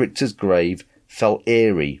standing at Richter's grave felt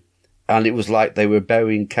eerie, and it was like they were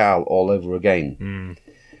burying Carl all over again. Mm.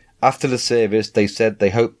 After the service, they said they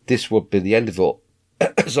hoped this would be the end of it.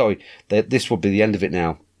 This would be the end of it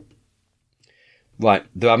now. Right,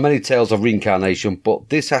 there are many tales of reincarnation, but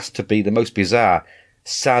this has to be the most bizarre,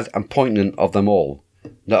 sad and poignant of them all.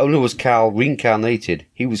 Not only was Carl reincarnated,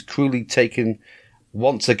 he was cruelly taken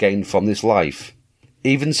once again from this life.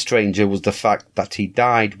 Even stranger was the fact that he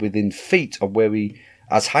died within feet of where he,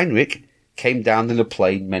 as Heinrich, came down in a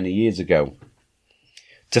plane many years ago.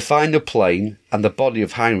 To find the plane and the body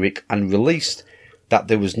of Heinrich and released that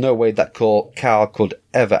there was no way that Carl could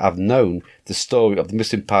ever have known the story of the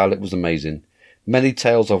missing pilot was amazing. Many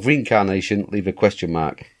tales of reincarnation leave a question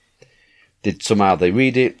mark. Did somehow they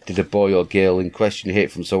read it? Did a boy or girl in question hear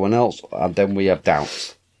it from someone else? And then we have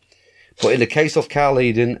doubts. But in the case of Carl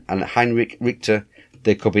Eden and Heinrich Richter,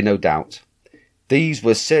 there could be no doubt. These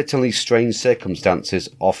were certainly strange circumstances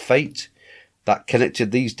of fate that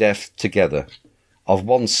connected these deaths together, of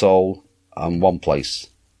one soul and one place.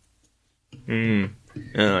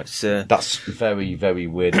 That's very, very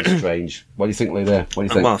weird and strange. What do you think, Lee, there? What do you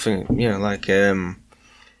think? Well, I think,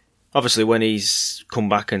 obviously when he's come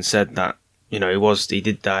back and said that, he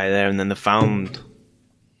did die there, and then they found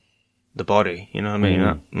the body, you know what I mean?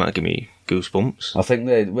 That might give me goosebumps. I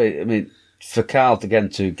think for Carl again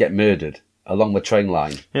to get murdered along the train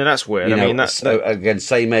line. Yeah, that's weird. Again,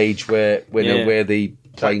 same age where the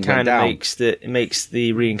plane went down. It makes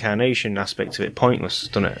the reincarnation aspect of it pointless,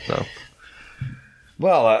 doesn't it, though?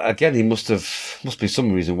 Well, again, he must be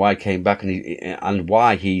some reason why he came back and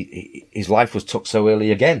why his life was took so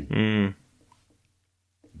early again. Mm.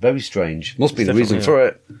 Very strange. Must be the reason for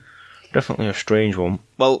it. Definitely a strange one.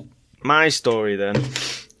 Well, my story then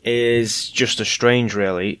is just as strange,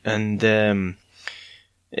 really, and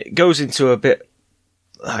it goes into a bit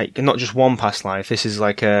like not just one past life. This is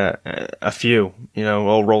like a few,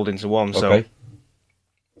 all rolled into one. Okay. So,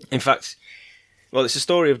 in fact, it's the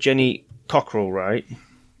story of Jenny Cockrell, right?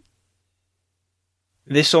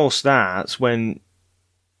 This all starts when,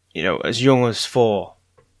 as young as 4.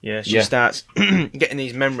 Yeah, she starts getting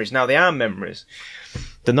these memories. Now, they are memories.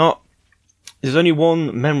 They're not... There's only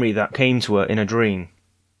one memory that came to her in a dream.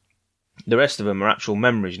 The rest of them are actual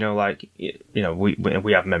memories, we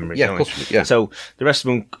have memories. Yeah, of course, yeah. So, the rest of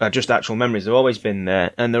them are just actual memories. They've always been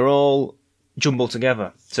there, and they're all jumbled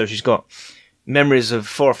together. So, she's got memories of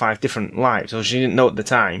 4 or 5 different lives. So she didn't know at the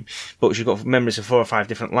time, but she got memories of 4 or 5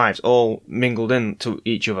 different lives, all mingled into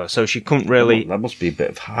each other. So she couldn't really... That must be a bit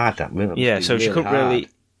of hard, that really. Yeah, so she couldn't really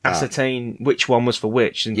ascertain which one was for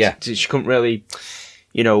which. And she couldn't really,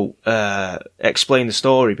 explain the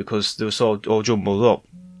story because they were all jumbled up.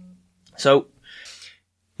 So,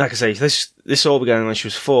 like I say, this all began when she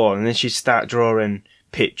was 4, and then she'd start drawing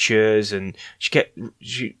pictures, and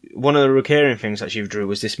one of the recurring things that she drew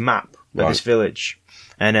was this map of this village,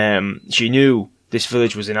 and she knew this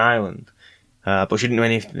village was in Ireland, But she didn't know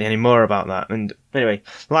any more about that. And anyway,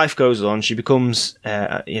 life goes on. She becomes,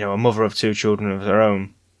 a mother of 2 children of her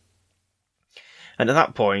own. And at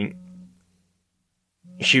that point,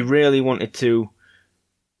 she really wanted to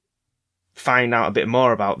find out a bit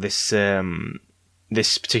more about this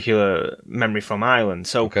this particular memory from Ireland.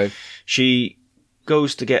 So she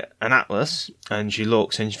goes to get an atlas, and she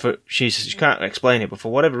looks, and she can't explain it, but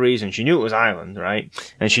for whatever reason, she knew it was Ireland, right?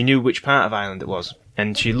 And she knew which part of Ireland it was.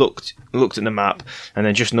 And she looked at the map, and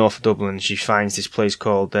then just north of Dublin, she finds this place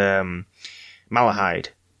called Malahide.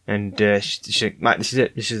 And she's like, this is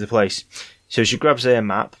it, this is the place. So she grabs a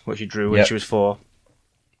map, which she drew when she was 4,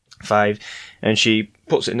 5, and she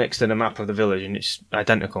puts it next to the map of the village, and it's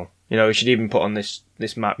identical. You know, she'd even put on this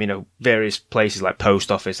map, you know, various places like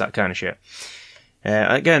post office, that kind of shit.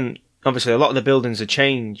 Again, obviously, a lot of the buildings have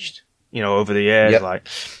changed, you know, over the years,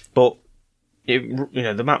 but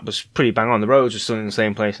the map was pretty bang on. The roads were still in the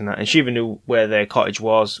same place and that, and she even knew where their cottage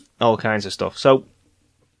was, all kinds of stuff. So,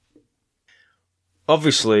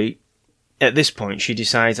 obviously, at this point, she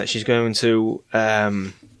decides that she's going to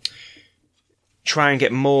try and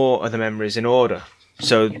get more of the memories in order.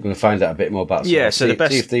 So I'm going to find out a bit more about. Yeah, so the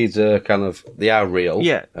best. See if these are they are real.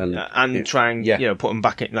 Yeah, and try and put them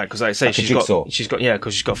back in, like, because like I say, like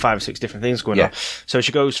she's got 5 or 6 different things going on. So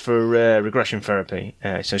she goes for regression therapy.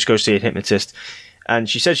 So she goes to see a hypnotist, and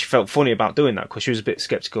she said she felt funny about doing that because she was a bit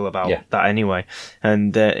skeptical about that anyway.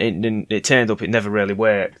 And it turned up it never really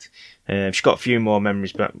worked. She got a few more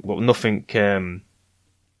memories, but nothing,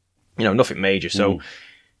 nothing major. So.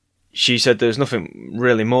 She said there's nothing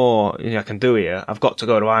really more I can do here. I've got to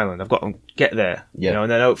go to Ireland. I've got to get there, and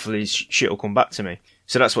then hopefully shit will come back to me.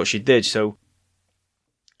 So that's what she did. So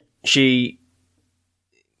she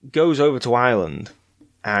goes over to Ireland,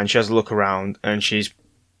 and she has a look around, and she's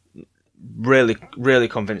really, really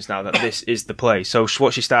convinced now that this is the place. So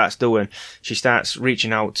what she starts doing, she starts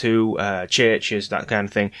reaching out to churches, that kind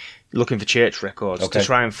of thing, looking for church records to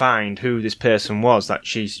try and find who this person was that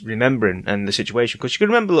she's remembering and the situation. Because she could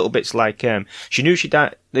remember little bits like, she knew she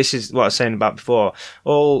died. This is what I was saying about before.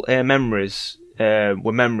 All memories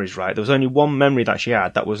were memories, right? There was only one memory that she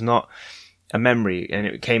had that was not a memory, and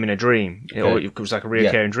it came in a dream. It was like a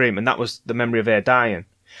reoccurring dream, and that was the memory of her dying.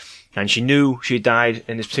 And she knew she died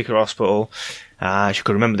in this particular hospital. She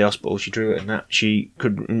could remember the hospital. She drew it, and that she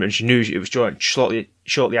knew it was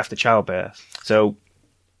shortly after childbirth. So,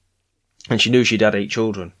 and she knew she'd had 8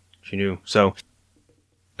 children. She knew. So,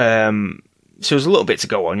 so there was a little bit to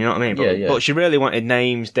go on, you know what I mean? But she really wanted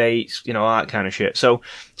names, dates, all that kind of shit. So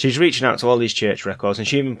she's reaching out to all these church records, and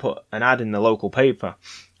she even put an ad in the local paper.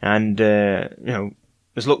 And,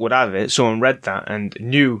 as luck would have it, someone read that and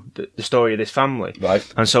knew the story of this family. Right.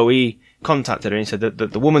 And so he contacted her and said that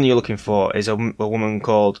the woman you're looking for is a woman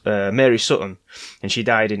called Mary Sutton, and she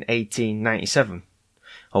died in 1897.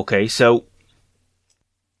 Okay, so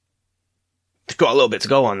she's got a little bit to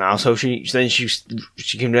go on now. So she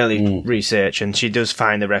can really research, and she does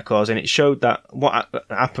find the records, and it showed that what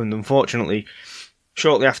happened, unfortunately,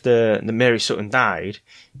 shortly after Mary Sutton died,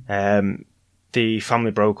 the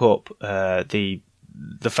family broke up.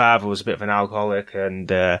 The father was a bit of an alcoholic, and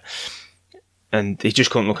he just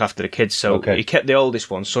couldn't look after the kids. So he kept the oldest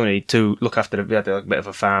one, Sonny, to look after he had a bit of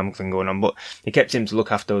a farm thing going on, but he kept him to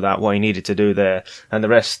look after that, what he needed to do there, and the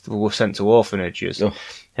rest were sent to orphanages,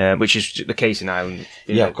 which is the case in Ireland.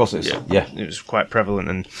 Of course it is. It was quite prevalent,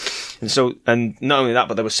 and not only that,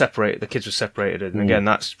 but they were separated. The kids were separated, and again,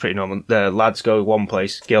 that's pretty normal. The lads go one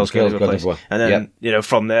place, girls go to another place, and then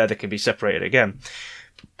from there they can be separated again.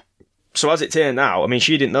 So as it turned out, I mean,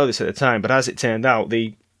 she didn't know this at the time, but as it turned out,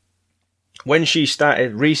 when she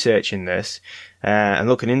started researching this and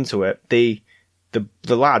looking into it, the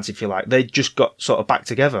lads, if you like, they just got sort of back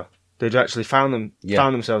together. They'd actually found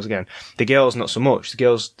themselves again. The girls, not so much. The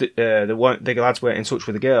girls, the lads weren't in touch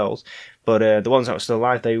with the girls, but the ones that were still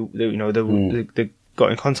alive, they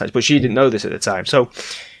got in contact. But she didn't know this at the time, so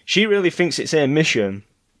she really thinks it's her mission.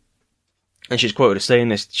 And she's quoted as saying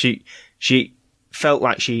this: she felt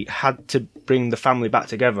like she had to bring the family back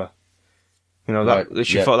together.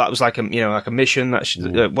 She thought that was like a mission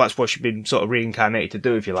that that's what she'd been sort of reincarnated to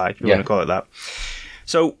do, if you like, if you want to call it that.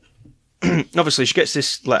 So obviously she gets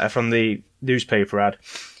this letter from the newspaper ad,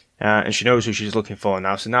 and she knows who she's looking for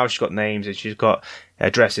now. So now she's got names and she's got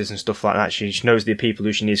addresses and stuff like that. She knows the people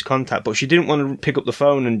who she needs to contact, but she didn't want to pick up the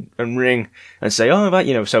phone and ring and say, "Oh,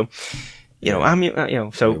 right, so."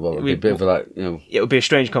 So it'd be a bit of it would be a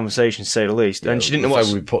strange conversation to say the least. And she didn't know what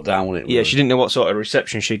we put down on it. Yeah, she didn't know what sort of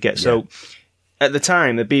reception she'd get. So at the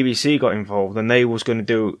time, the BBC got involved, and they was going to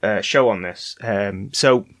do a show on this.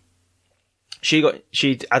 So she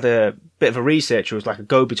had a bit of a researcher who was like a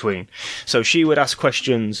go-between. So she would ask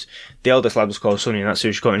questions. The eldest lad was called Sonny, and that's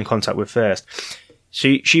who she got in contact with first.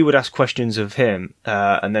 She would ask questions of him,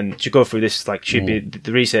 and then to go through this, like she'd be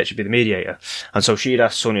the researcher, would be the mediator, and so she'd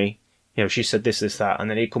ask Sonny. She said this, that,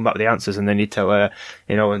 and then he'd come back with the answers, and then he'd tell her,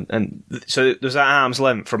 and so there's that arm's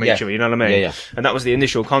length from each other, you know what I mean? Yeah. And that was the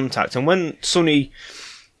initial contact. And when Sonny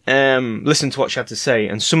listened to what she had to say,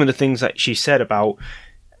 and some of the things that she said about,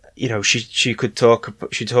 she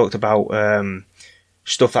talked about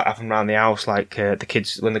stuff that happened around the house, like the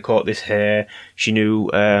kids when they caught this hare. She knew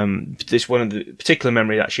this one of the particular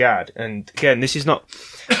memory that she had, and again, this is not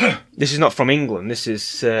from England.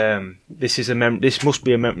 This must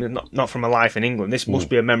be a memory not from a life in England. This must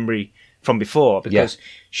be a memory from before, because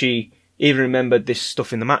she even remembered this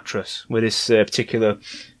stuff in the mattress with this particular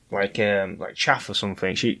like chaff or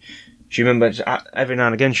something. She remembered every now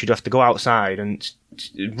and again she'd have to go outside and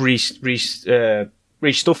restuff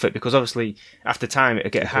it, because obviously after time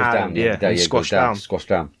it'd get hard and squashed down.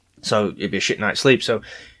 So it'd be a shit night's sleep. So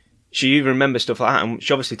she even remembers stuff like that, and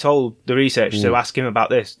she obviously told the researcher to ask him about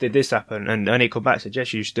this. Did this happen? And he come back and said,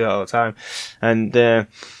 yes, you used to do it all the time. And there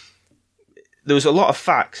was a lot of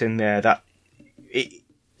facts in there that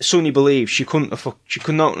Sonny believed she could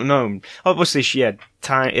not have known. Obviously she had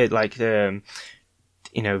time,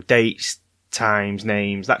 dates, times,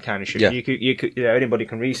 names, that kind of shit. Yeah. You could, anybody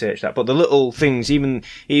can research that. But the little things, even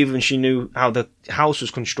she knew how the house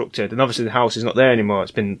was constructed, and obviously the house is not there anymore.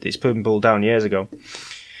 It's been pulled down years ago.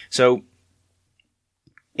 So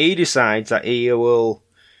he decides that he will,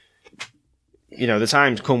 the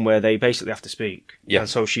time's come where they basically have to speak. Yeah. And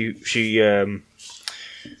so she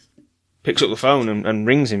picks up the phone and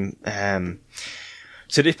rings him.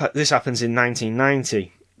 So this happens in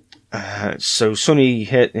 1990. So Sonny,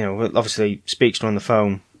 obviously speaks to her on the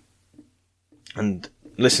phone and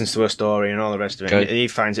listens to her story and all the rest of it. Okay. And he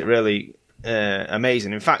finds it really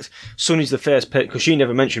amazing. In fact, Sonny's the first, because she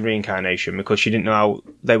never mentioned reincarnation because she didn't know how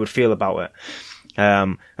they would feel about it.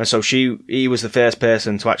 And so he was the first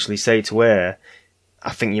person to actually say to her,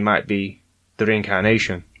 I think you might be the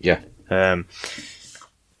reincarnation. Yeah.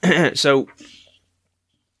 So,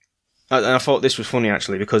 and I thought this was funny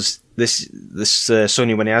actually, because this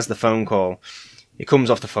Sonny, when he has the phone call, he comes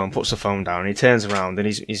off the phone, puts the phone down, and he turns around, and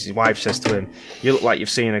his wife says to him, "You look like you've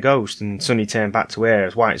seen a ghost." And Sonny turned back to her,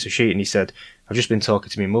 as white as a sheet, and he said, "I've just been talking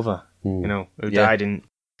to my mother, who died in,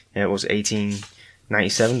 it was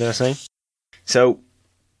 1897, did I say?" So,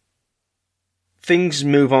 things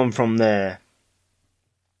move on from there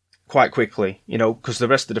quite quickly, because the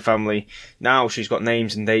rest of the family, now she's got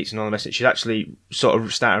names and dates and all the rest of it. She's actually sort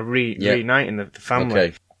of started reuniting the family.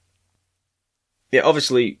 Okay. Yeah,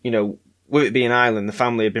 obviously, with it being Ireland, the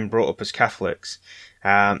family had been brought up as Catholics.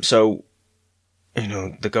 So,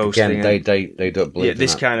 the ghost thing. They don't believe in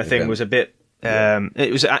this that kind of thing was a bit,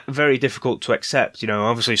 it was very difficult to accept.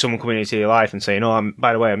 Obviously someone coming into your life and saying, "Oh,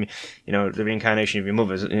 by the way, the reincarnation of your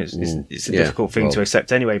mother." It's a difficult thing to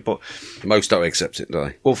accept anyway. But most don't accept it, do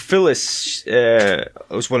they? Well, Phyllis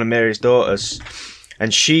was one of Mary's daughters,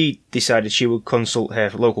 and she decided she would consult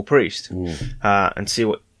her local priest and see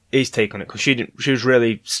what his take on it, because she was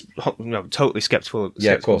really totally skeptical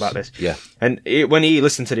about this. Yeah. And when he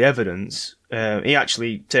listened to the evidence, he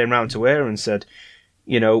actually turned around to her and said,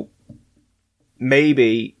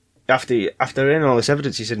 maybe after hearing all this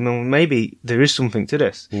evidence, he said, "No, maybe there is something to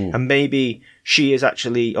this, and maybe she is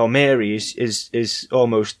actually, or Mary is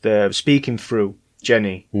almost speaking through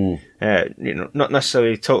Jenny. Not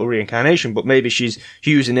necessarily total reincarnation, but maybe she's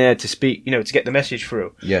using her to speak, to get the message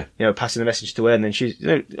through. Yeah, passing the message to her, and then she's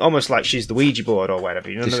almost like she's the Ouija board or whatever.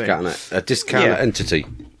 You know what I mean? A discarnate entity.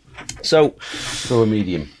 So through a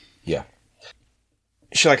medium. Yeah.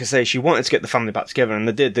 Like I say, she wanted to get the family back together, and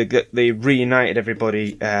they did. They reunited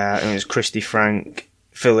everybody. And it was Christy, Frank,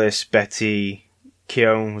 Phyllis, Betty,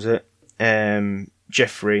 Keown, was it?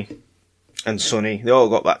 Jeffrey, and Sonny. They all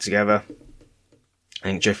got back together. I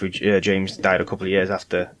think Jeffrey James died a couple of years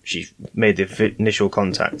after she made the initial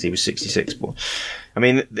contact. He was 66, but I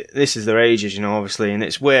mean, this is their ages, obviously, and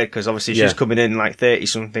it's weird because obviously she's coming in like 30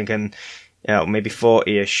 something and. Maybe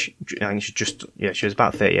 40-ish. I think she was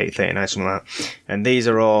about 38, 39, something like that. And these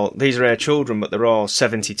are her children, but they're all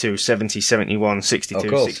 72, 70, 71, 62, of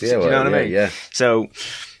course, 66. You know what I mean? Yeah. So.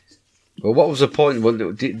 Well, what was the point?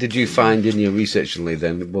 Well, did you find in your research, Lee,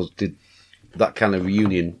 then, did that kind of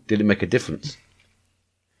reunion, did it make a difference?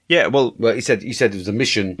 Yeah, well, he said it was a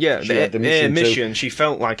mission. Yeah, the mission. She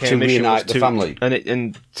felt like her mission reunite was the family,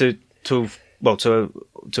 and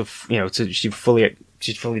she fully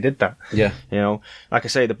she fully did that. Yeah. You know, like I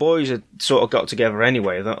say, the boys had sort of got together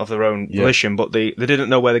anyway of their own volition, but they didn't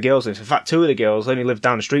know where the girls lived. In fact, two of the girls only lived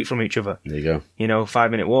down the street from each other. There you go. You know,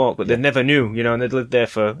 5-minute walk, but they never knew, you know, and they'd lived there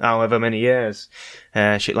for however many years,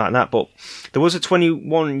 shit like that. But there was a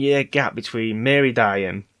 21-year gap between Mary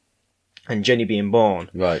dying and Jenny being born.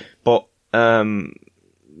 Right. But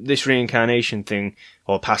this reincarnation thing,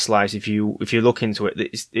 or past lives, if you look into it,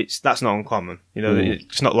 it's that's not uncommon. You know,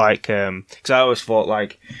 it's not like because I always thought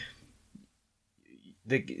like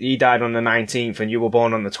he died on the 19th and you were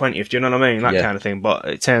born on the 20th. Do you know what I mean? That kind of thing. But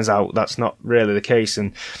it turns out that's not really the case.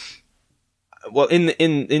 And well,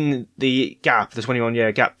 in the gap, the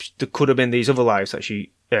 21-year gap, there could have been these other lives that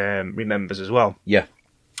she remembers as well. Yeah.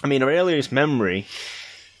 I mean, her earliest memory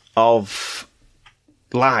of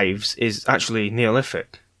lives is actually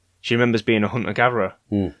Neolithic. She remembers being a hunter-gatherer,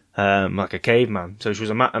 like a caveman. So she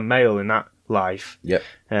was a male in that life. Yeah.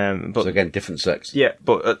 But so again, different sex. Yeah,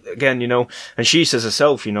 but again, you know, and she says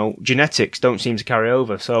herself, you know, genetics don't seem to carry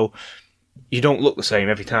over. So you don't look the same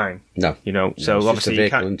every time. No. You know, so it's obviously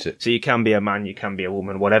just a vehicle, isn't it? So you can be a man, you can be a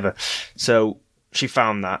woman, whatever. So she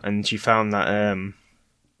found that, and she found that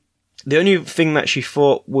the only thing that she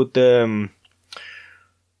thought would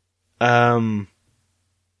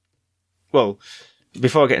well,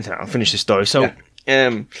 before I get into that, I'll finish the story. So,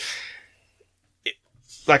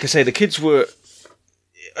 like I say, the kids were.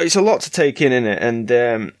 It's a lot to take in it,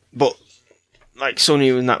 and but like Sonny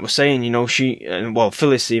and that was saying, you know,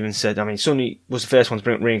 Phyllis even said. I mean, Sonny was the first one to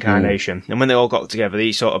bring up reincarnation, and when they all got together,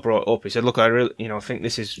 he sort of brought it up. He said, "Look, I really, you know, I think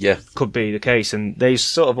this is could be the case," and they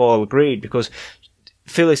sort of all agreed because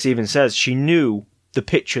Phyllis even says she knew the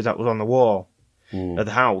picture that was on the wall of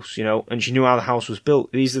the house, you know, and she knew how the house was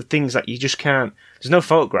built. These are things that you just can't. There's no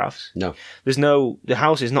photographs. No. The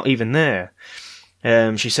house is not even there.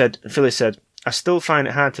 Phyllis said, I still find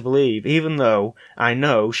it hard to believe, even though I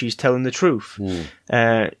know she's telling the truth.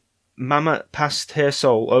 Mama passed her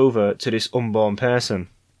soul over to this unborn person.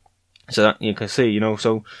 So that you can see, you know,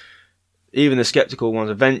 so even the skeptical ones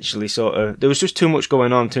eventually sort of, there was just too much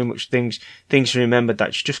going on, too much things she remembered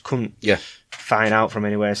that she just couldn't find out from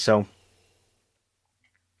anywhere. So,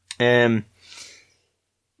 the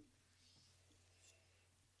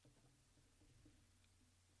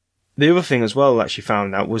other thing as well that she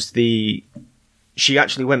found out was she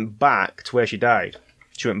actually went back to where she died.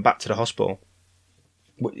 She went back to the hospital.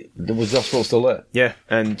 Was the hospital still there? Yeah,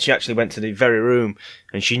 and she actually went to the very room,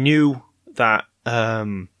 and she knew that there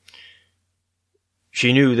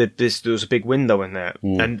was a big window in there.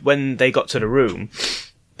 And when they got to the room,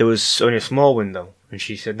 there was only a small window, and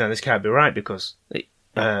she said, "No, this can't be right because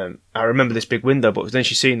I remember this big window." But then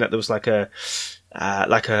she seen that there was like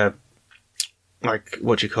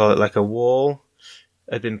what do you call it? Like a wall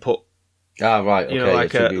had been put. Ah, right. Okay. You know,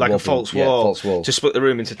 like a false wall to split the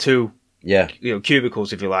room into two. Yeah. You know,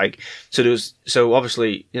 cubicles, if you like. So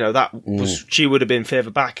obviously, you know, that was, she would have been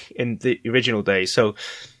further back in the original days. So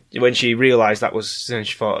when she realised that was, then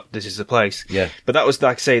she thought, this is the place. Yeah. But that was,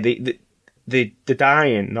 like I say, the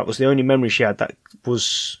dying, that was the only memory she had that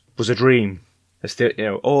was a dream. You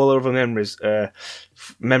know, all over memories.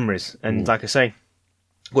 And like I say,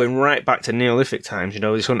 going right back to Neolithic times, you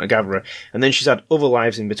know, this hunter-gatherer. And then she's had other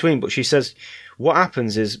lives in between. But she says, what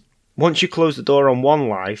happens is, once you close the door on one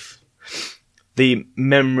life, the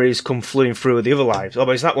memories come flowing through with the other lives.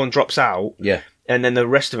 Otherwise, that one drops out. Yeah. And then the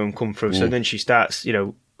rest of them come through. So then she starts, you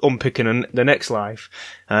know, unpicking the next life.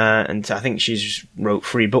 And I think she's wrote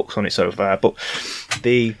 3 books on it so far. But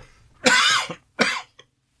the...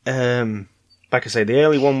 like I say, the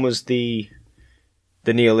early one was the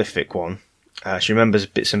Neolithic one. She remembers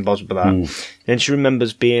bits and bobs of that. Then she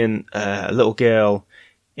remembers being a little girl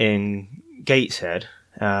in Gateshead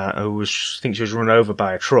who I think she was run over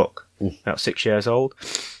by a truck, about 6 years old.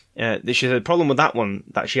 She said the problem with that one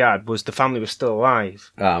that she had was the family was still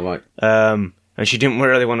alive. Ah, right. And she didn't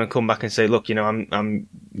really want to come back and say, look, you know, I'm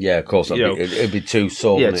yeah, of course. It'd be too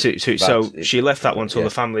sore. Yeah, so she left that one till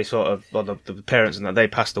the family sort of, or the parents and that, they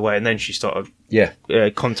passed away, and then she sort of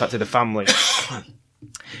contacted the family.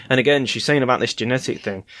 And again, she's saying about this genetic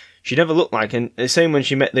thing. She never looked like, and the same when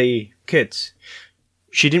she met the kids,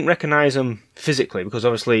 she didn't recognise them physically because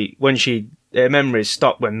obviously when her memories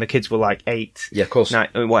stopped when the kids were like 8, yeah, of course, 9,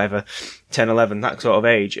 whatever, 10, 11, that sort of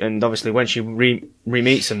age. And obviously when she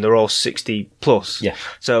re-meets them, they're all 60 plus. Yeah.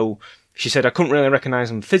 So she said, I couldn't really recognise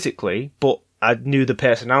them physically, but I knew the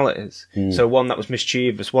personalities. So one that was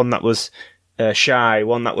mischievous, one that was shy,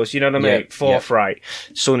 one that was, you know what I mean, forthright.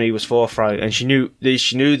 Sonny was forthright, and she knew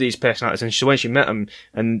these personalities. And when she met them,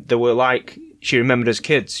 and they were like she remembered as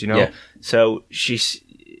kids, you know. Yeah. So she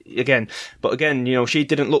again, she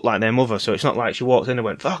didn't look like their mother, so it's not like she walked in and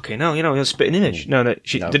went, "Okay, no, you're a spitting image." No,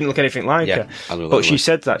 she didn't look anything like her. But she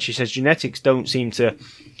said that. She says genetics don't seem to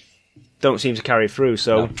carry through.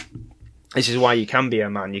 So this is why you can be a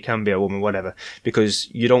man, you can be a woman, whatever, because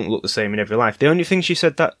you don't look the same in every life. The only thing she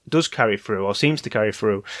said that does carry through, or seems to carry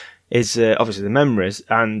through, is obviously the memories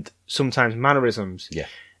and sometimes mannerisms. Yeah.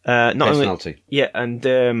 Not personality. Only, yeah, and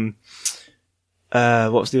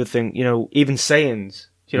what's the other thing? Even sayings.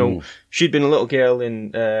 She'd been a little girl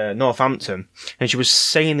in Northampton, and she was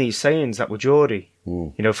saying these sayings that were Geordie,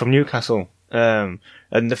 from Newcastle. And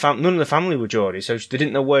none of the family were Geordie, so they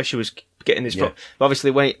didn't know where she was getting this from. But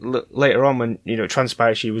obviously, later on, when it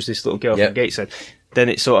transpired she was this little girl from Gateshead, then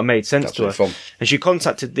it sort of made sense to her. And she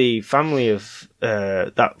contacted the family of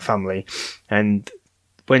that family, and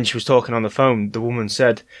when she was talking on the phone, the woman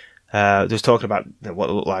said, they was talking about what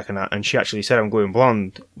they looked like and that, and she actually said, "I'm going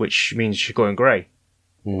blonde," which means she's going grey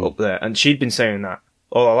up there. And she'd been saying that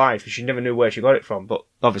all her life, and she never knew where she got it from. But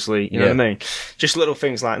obviously, you know what I mean? Just little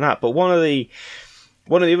things like that. But one of the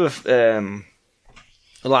other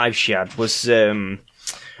lives she had was,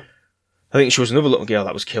 I think she was another little girl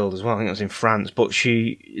that was killed as well. I think it was in France. But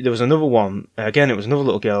there was another one. Again, it was another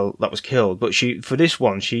little girl that was killed. But for this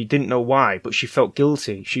one, she didn't know why, but she felt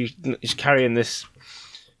guilty. She was carrying this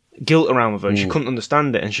guilt around with her, and she couldn't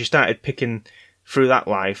understand it. And she started picking through that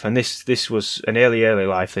life. And this was an early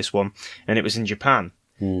life, this one. And it was in Japan.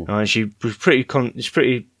 And she was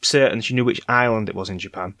pretty certain she knew which island it was in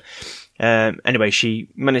Japan. Anyway, she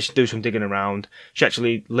managed to do some digging around. She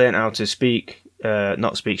actually learned how to she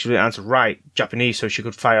learned how to write Japanese so she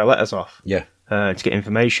could fire letters off. Yeah. To get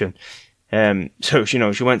information. So,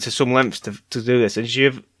 she went to some lengths to do this, and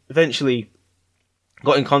she eventually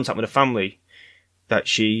got in contact with a family that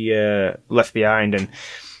she left behind, and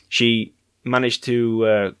she managed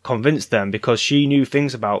to convince them, because she knew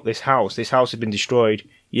things about this house. This house had been destroyed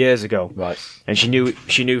years ago, right? And she knew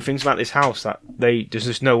things about this house that there's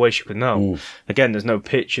just no way she could know. Again, there's no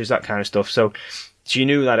pictures, that kind of stuff. So she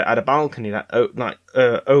knew that it had a balcony that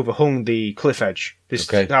overhung the cliff edge. This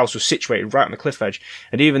house was situated right on the cliff edge,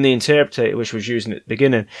 and even the interpreter, which was using at the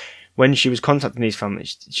beginning, when she was contacting these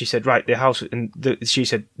families, she said, "Right, the house," and she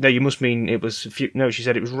said, "No, you must mean it was a few." No, she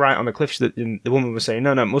said it was right on the cliff. And the woman was saying,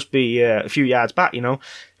 "No, it must be a few yards back. You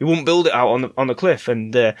wouldn't build it out on the cliff."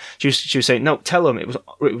 And she was saying, "No, tell them it was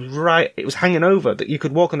right. It was hanging over that you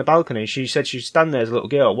could walk on the balcony." She said she'd stand there as a little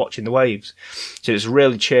girl watching the waves. So it's a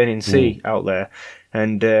really churning sea out there.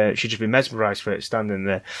 And she'd just been mesmerised for it standing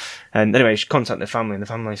there. And anyway, she contacted the family, and the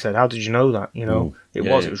family said, "How did you know that? It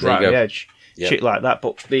was right on the edge." Shit like that.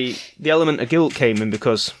 But the element of guilt came in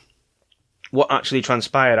because what actually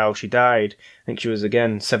transpired, how she died, I think she was,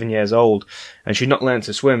 again, 7 years old, and she'd not learned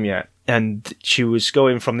to swim yet. And she was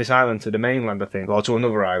going from this island to the mainland, I think, or to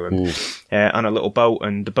another island, on a little boat,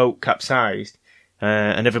 and the boat capsized,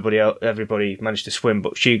 and everybody managed to swim,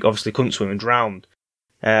 but she obviously couldn't swim and drowned.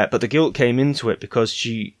 But the guilt came into it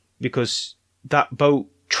because that boat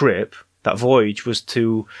trip, that voyage, was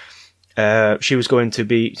to she was going to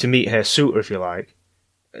meet her suitor, if you like.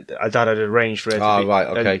 Her dad had arranged for her to be, right,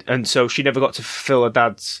 okay. And so she never got to fulfill her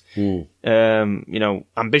dad's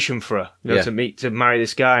ambition for her, to marry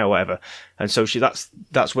this guy or whatever. And so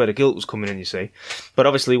that's where the guilt was coming in, you see. But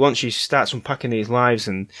obviously, once she starts unpacking these lives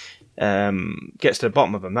and gets to the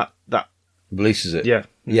bottom of them, that releases it. Yeah,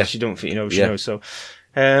 she don't think she knows. So,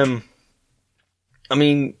 I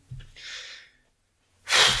mean,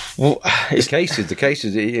 well, the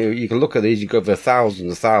cases. You can look at these. You go for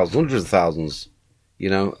thousands, hundreds of thousands.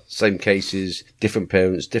 Same cases, different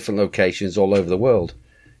parents, different locations all over the world.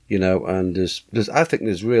 And I think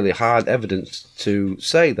there's really hard evidence to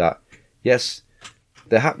say that yes,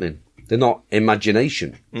 they're happening. They're not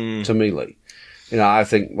imagination to me, Lee. I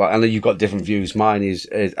think, I know you've got different views. Mine is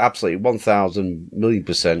absolutely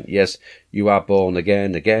 1,000,000,000%. Yes, you are born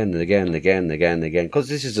again, because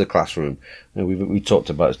this is a classroom. We talked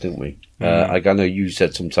about it, didn't we? I know you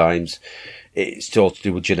said sometimes it's all to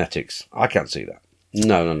do with genetics. I can't see that.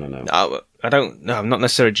 No. I don't. No, not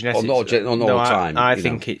necessarily genetics. Not all the time. I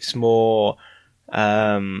think it's more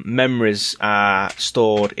memories are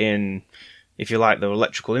stored in, if you like, the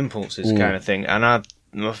electrical impulses kind of thing. And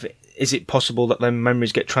is it possible that then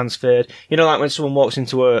memories get transferred? Like when someone walks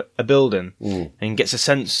into a building and gets a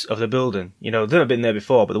sense of the building. They've never been there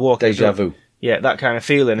before, but they're walking. Deja vu. Yeah, that kind of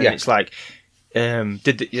feeling. And it's like,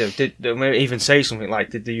 did they even say something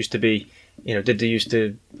like, did they used to,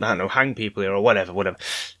 I don't know, hang people here or whatever.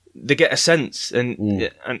 They get a sense, and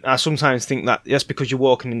I sometimes think that that's because you're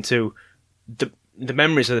walking into the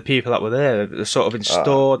memories of the people that were there. They're sort of been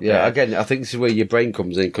stored. Yeah, there. again, I think this is where your brain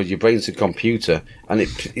comes in, because your brain's a computer and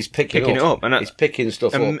it's picking it up, and it's picking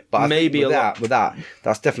stuff up. But maybe I think with that,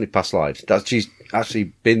 that's definitely past lives. That she's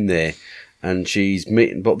actually been there, and she's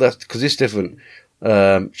meeting. But that's because it's different.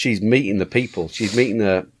 She's meeting the people. She's meeting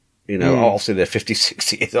the. Obviously they're 50,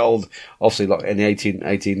 60 years old, obviously like in the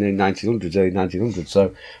 1900s, early 1900s.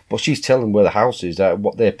 So, but she's telling them where the house is,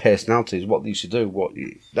 what their personality is, what they used to do,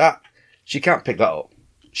 she can't pick that up.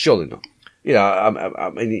 Surely not.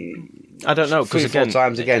 I mean, I don't know, because four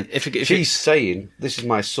times again, if she's saying, "This is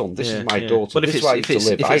my son, this is my daughter, but this is where I used to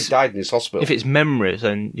live. I died in this hospital." If it's memories,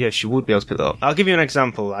 then yeah, she would be able to pick that up. I'll give you an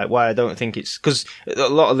example, like why I don't think it's, because a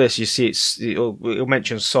lot of this you see, it'll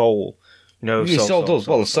mention soul. Soul does.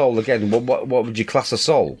 Well, a soul again. What would you class a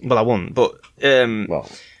soul? Well, I wouldn't, but well,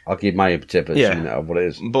 I'll give my interpretation of what it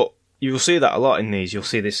is. But you'll see that a lot in these. You'll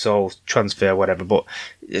see this soul transfer, whatever. But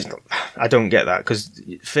I don't get that, because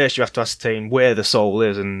first you have to ascertain where the soul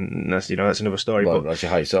is, and that's another story. Well, but that's your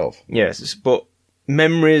higher self. Yes, but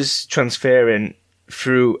memories transferring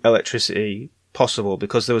through electricity possible,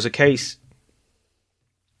 because there was a case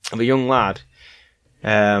of a young lad.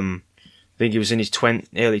 I think he was in his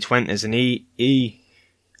early 20s, and he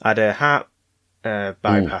had a heart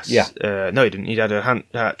bypass. No, he didn't. He had a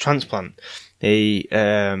heart transplant. He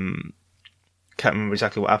can't remember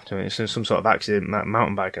exactly what happened to him. It was some sort of accident,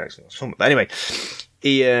 mountain bike accident or something. But anyway,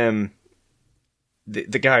 he the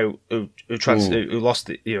guy who lost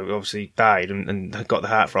it, obviously died and got the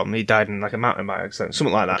heart from him. He died in like a mountain bike accident,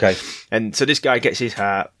 something like that. Okay. And so this guy gets his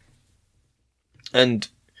heart, and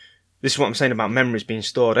this is what I'm saying about memories being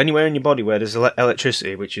stored anywhere in your body where there's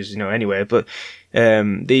electricity, which is, anywhere. But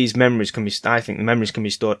these memories I think the memories can be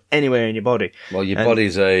stored anywhere in your body. Well, your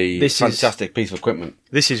body's a fantastic piece of equipment.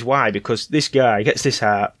 This is why, because this guy gets this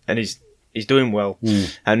heart and he's doing well.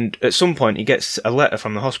 And at some point he gets a letter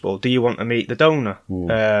from the hospital. Do you want to meet the donor?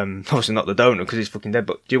 Obviously not the donor because he's fucking dead,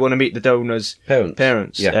 but do you want to meet the donor's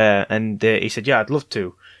parents? Yeah. And he said, yeah, I'd love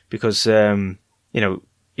to, because, you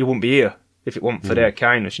wouldn't be here if it wasn't for their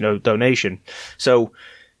kindness, donation. So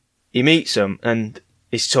he meets them and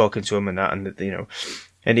he's talking to them and that, and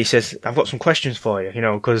and he says, I've got some questions for you,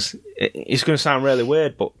 because it's going to sound really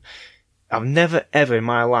weird, but I've never ever in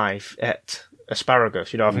my life ate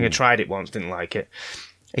asparagus. I think I tried it once, didn't like it.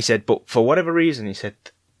 He said, but for whatever reason, he said,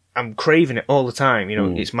 I'm craving it all the time.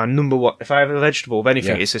 It's my number one. If I have a vegetable of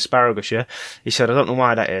anything, it's asparagus. Yeah. He said, I don't know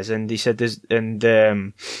why that is. And he said,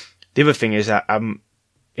 the other thing is that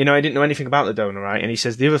I didn't know anything about the donor, right? And he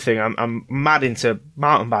says, the other thing, I'm mad into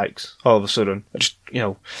mountain bikes all of a sudden.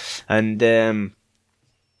 And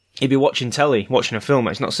he'd be watching a film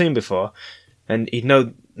that he's not seen before, and he'd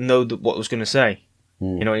know what was going to say.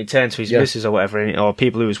 And he'd turn to his missus or whatever, or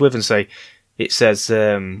people he was with and say, it says,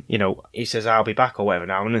 he says, I'll be back or whatever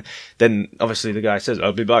now. And then obviously the guy says,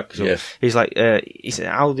 I'll be back. So he's like, he said,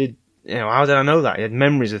 how did I know that? He had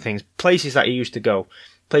memories of things, places that he used to go.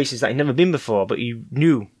 Places that he'd never been before, but he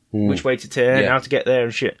knew which way to turn, how to get there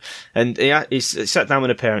and shit. And he sat down with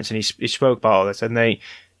the parents and he spoke about all this, and they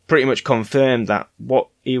pretty much confirmed that what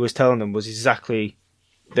he was telling them was exactly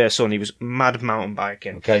their son. He was mad mountain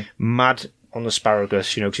biking, mad on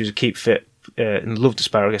asparagus, because he was a keep fit and loved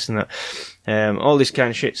asparagus and that, all this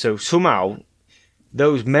kind of shit. So somehow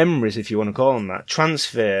those memories, if you want to call them that,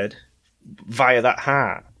 transferred via that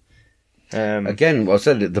heart. Again, what I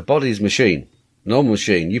said, the body's machine. Normal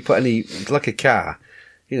machine, you put it's like a car,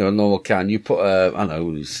 a normal car, and you put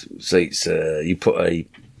you put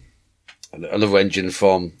another engine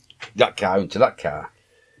from that car into that car.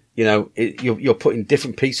 You're putting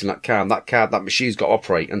different pieces in that car, and that machine's got to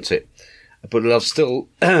operate, isn't it? But it'll still,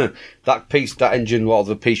 that engine, or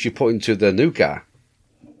the piece you put into the new car,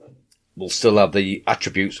 will still have the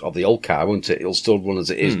attributes of the old car, won't it? It'll still run as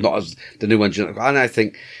it is, not as the new engine. And I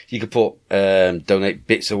think you could put, donate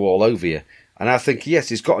bits of all over you. And I think,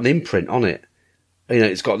 yes, it's got an imprint on it.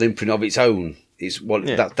 It's got an imprint of its own. It's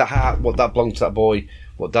that heart, what that belonged to that boy,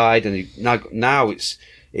 what died, and now it's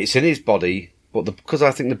in his body. But because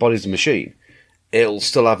I think the body's a machine, it'll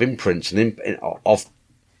still have imprints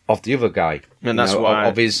of the other guy, and that's why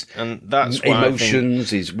of his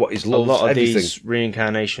emotions, his loves, a lot of everything. These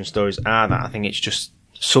reincarnation stories are that. I think it's just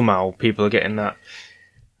somehow people are getting that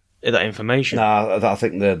information. No, I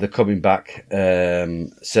think they're coming back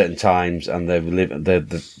certain times, and they live.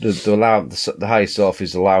 The higher self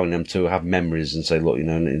is allowing them to have memories and say, look,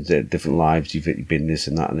 in different lives you've been this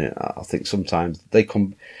and that, and I think sometimes they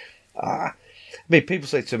come. People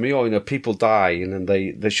say to me, people die and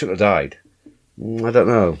then they shouldn't have died. I don't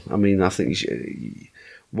know. I mean, I think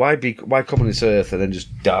why come on this earth and then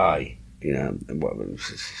just die? You know,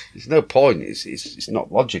 there's no point. It's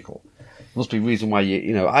not logical. There must be a reason why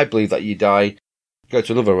I believe that you die, go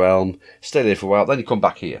to another realm, stay there for a while, then you come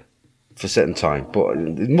back here for a certain time. But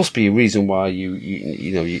there must be a reason why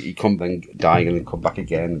you come then dying and then come back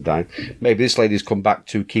again and dying. Maybe this lady's come back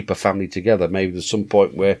to keep her family together. Maybe there's some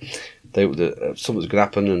point where something's going to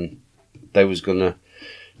happen and they was going to,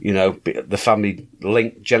 the family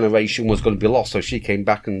link generation was going to be lost. So she came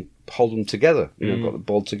back and hold them together, got them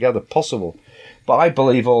balled together. Possible. But I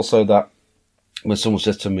believe also that when someone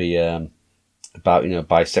says to me about,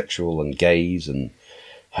 bisexual and gays and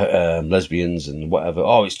lesbians and whatever,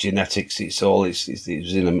 it's genetics, it's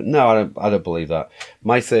in them. No, I don't believe that.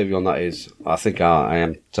 My theory on that is, I think I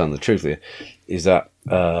am telling the truth here, is that,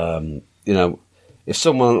 if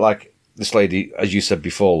someone like this lady, as you said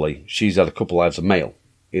before, Lee, she's had a couple lives of male,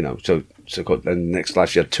 so and the next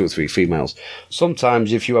life she had 2 or 3 females.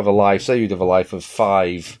 Sometimes if you have a life, say you'd have a life of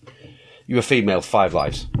 5, you're a female 5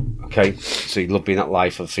 lives, okay? So you love being that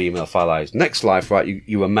life of female 5 lives. Next life, right,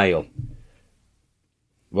 you were male.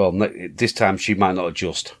 Well, this time she might not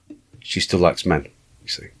adjust. She still likes men, you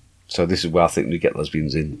see. So this is where I think we get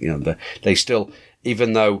lesbians in. They still,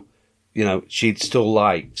 even though, she still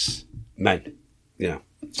likes men.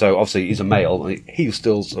 So obviously he's a male, and he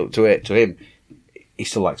still to him, he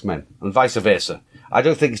still likes men, and vice versa. I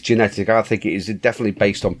don't think it's genetic. I think it is definitely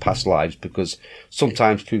based on past lives, because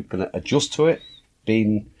sometimes people can adjust to it,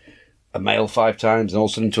 being a male 5 times and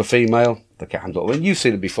also into a female. They can't handle it. I mean, you've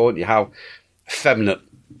seen it before, haven't you? How effeminate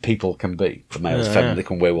people can be. For males, feminine, they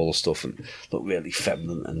can wear all the stuff and look really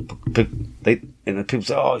feminine. And people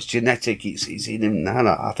say, "Oh, it's genetic. It's in him." No,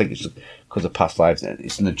 I think it's because of past lives.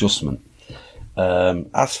 It's an adjustment.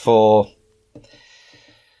 As for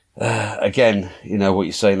again, what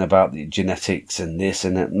you're saying about the genetics and this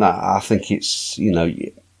and that. No, I think it's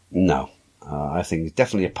no. I think it's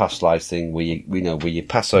definitely a past life thing where you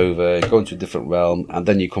pass over, go into a different realm, and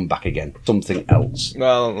then you come back again, something else.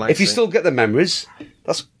 Well, if you still get the memories,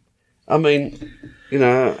 that's. I mean,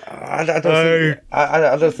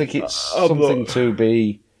 I don't think it's something to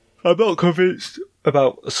be. I'm not convinced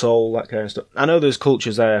about the soul, that kind of stuff. I know there's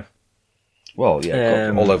cultures there. Well,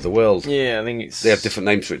 yeah, all over the world. Yeah, I think it's... They have different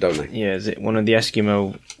names for it, don't they? Yeah, is it one of the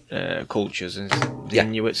Eskimo cultures, the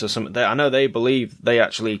Inuits or something? I know they believe they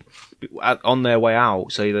actually, on their way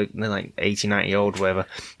out, so they're like 80, 90 old, whatever,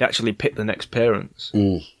 they actually pick the next parents.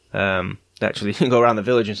 They actually go around the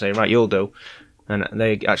village and say, right, you'll do. And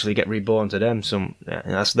they actually get reborn to them.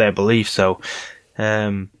 That's their belief, so...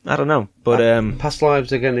 I don't know, but past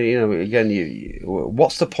lives again.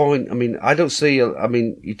 What's the point? I mean, I don't see.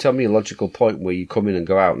 You tell me a logical point where you come in and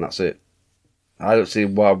go out, and that's it. I don't see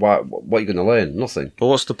why. What you're going to learn? Nothing. But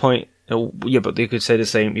what's the point? Yeah, but they could say the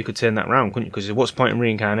same. You could turn that round, couldn't you? Because what's the point in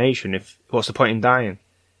reincarnation? What's the point in dying?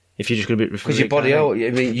 If you're just going to be because your body.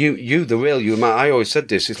 I mean, you, the real you. I always said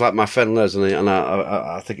this. It's like my friend Les, and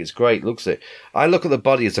I think it's great. Looks at it. I look at the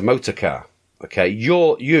body as a motor car. Okay,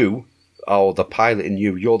 you. Or the pilot in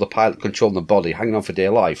you, you're the pilot controlling the body, hanging on for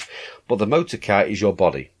dear life. But the motor car is your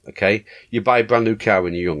body, okay? You buy a brand new car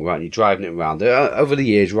when you're young, right? And you're driving it around. Over the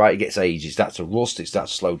years, right, it gets aged. It starts to rust, it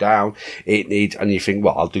starts to slow down. It needs, and you think,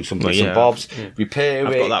 well, I'll do some bits and bobs, repair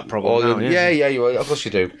I've it. I've got that problem now, of course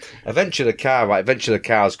you do. Eventually the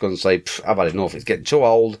car's going to say, I've had enough, it's getting too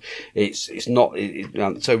old, it's not,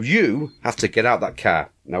 so you have to get out that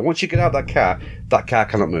car. Now, once you get out that car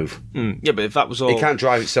cannot move. Yeah, but if that was all... It can't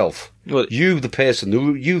drive itself. Well, you, the person,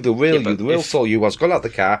 the real soul you has gone out the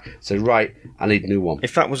car, said, right, I need a new one.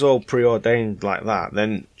 If that was all preordained like that,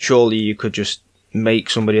 then surely you could just make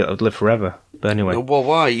somebody that would live forever. But anyway. Well,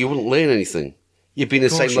 why? You wouldn't learn anything. You'd be in the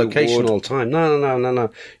same location all the time. No.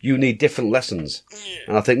 You need different lessons.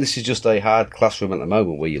 And I think this is just a hard classroom at the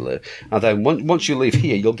moment where you live. And then once you leave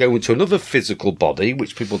here, you'll go into another physical body,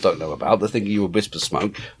 which people don't know about. They're thinking you're a wisp of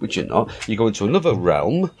smoke, which you're not. You go into another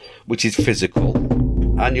realm, which is physical,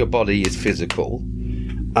 and your body is physical.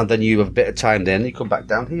 And then you have a bit of time then, you come back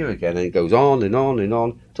down here again, and it goes on and on and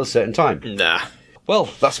on till a certain time. Nah. Well,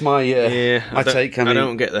 that's my take. I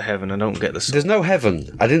don't get the heaven. I don't get the soul. There's no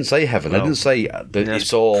heaven. I didn't say heaven. I didn't say that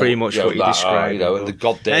it's all pretty much what you described. The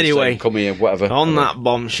God days anyway, come here, whatever. On that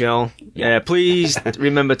bombshell, please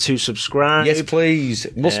remember to subscribe. Yes, please.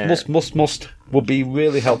 Must. Would be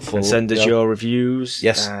really helpful. And send us your reviews.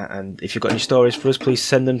 Yes. And if you've got any stories for us, please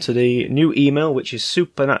send them to the new email, which is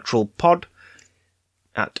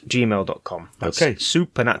supernaturalpod@gmail.com. That's okay.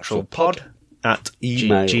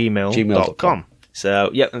 supernaturalpod@gmail.com.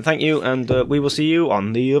 So, and thank you, and we will see you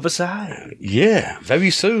on the other side. Yeah, very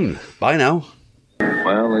soon. Bye now.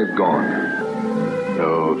 Well, they've gone.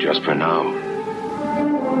 No, just for now.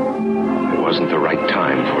 It wasn't the right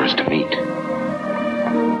time for us to meet.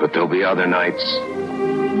 But there'll be other nights,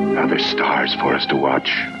 other stars for us to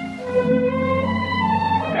watch.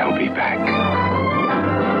 They'll be back.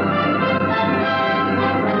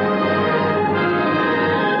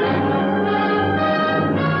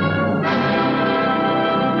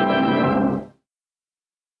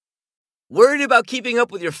 Worried about keeping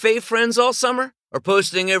up with your fave friends all summer? Or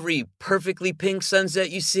posting every perfectly pink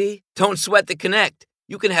sunset you see? Don't sweat the Connect.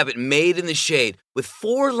 You can have it made in the shade with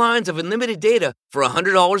 4 lines of unlimited data for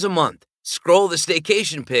 $100 a month. Scroll the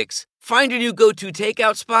staycation pics, find your new go-to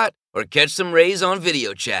takeout spot, or catch some rays on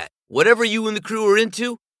video chat. Whatever you and the crew are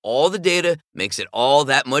into, all the data makes it all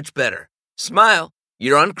that much better. Smile.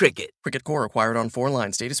 You're on Cricket. Cricket Core acquired on 4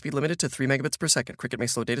 lines. Data speed limited to 3 megabits per second. Cricket may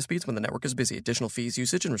slow data speeds when the network is busy. Additional fees,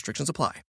 usage, and restrictions apply.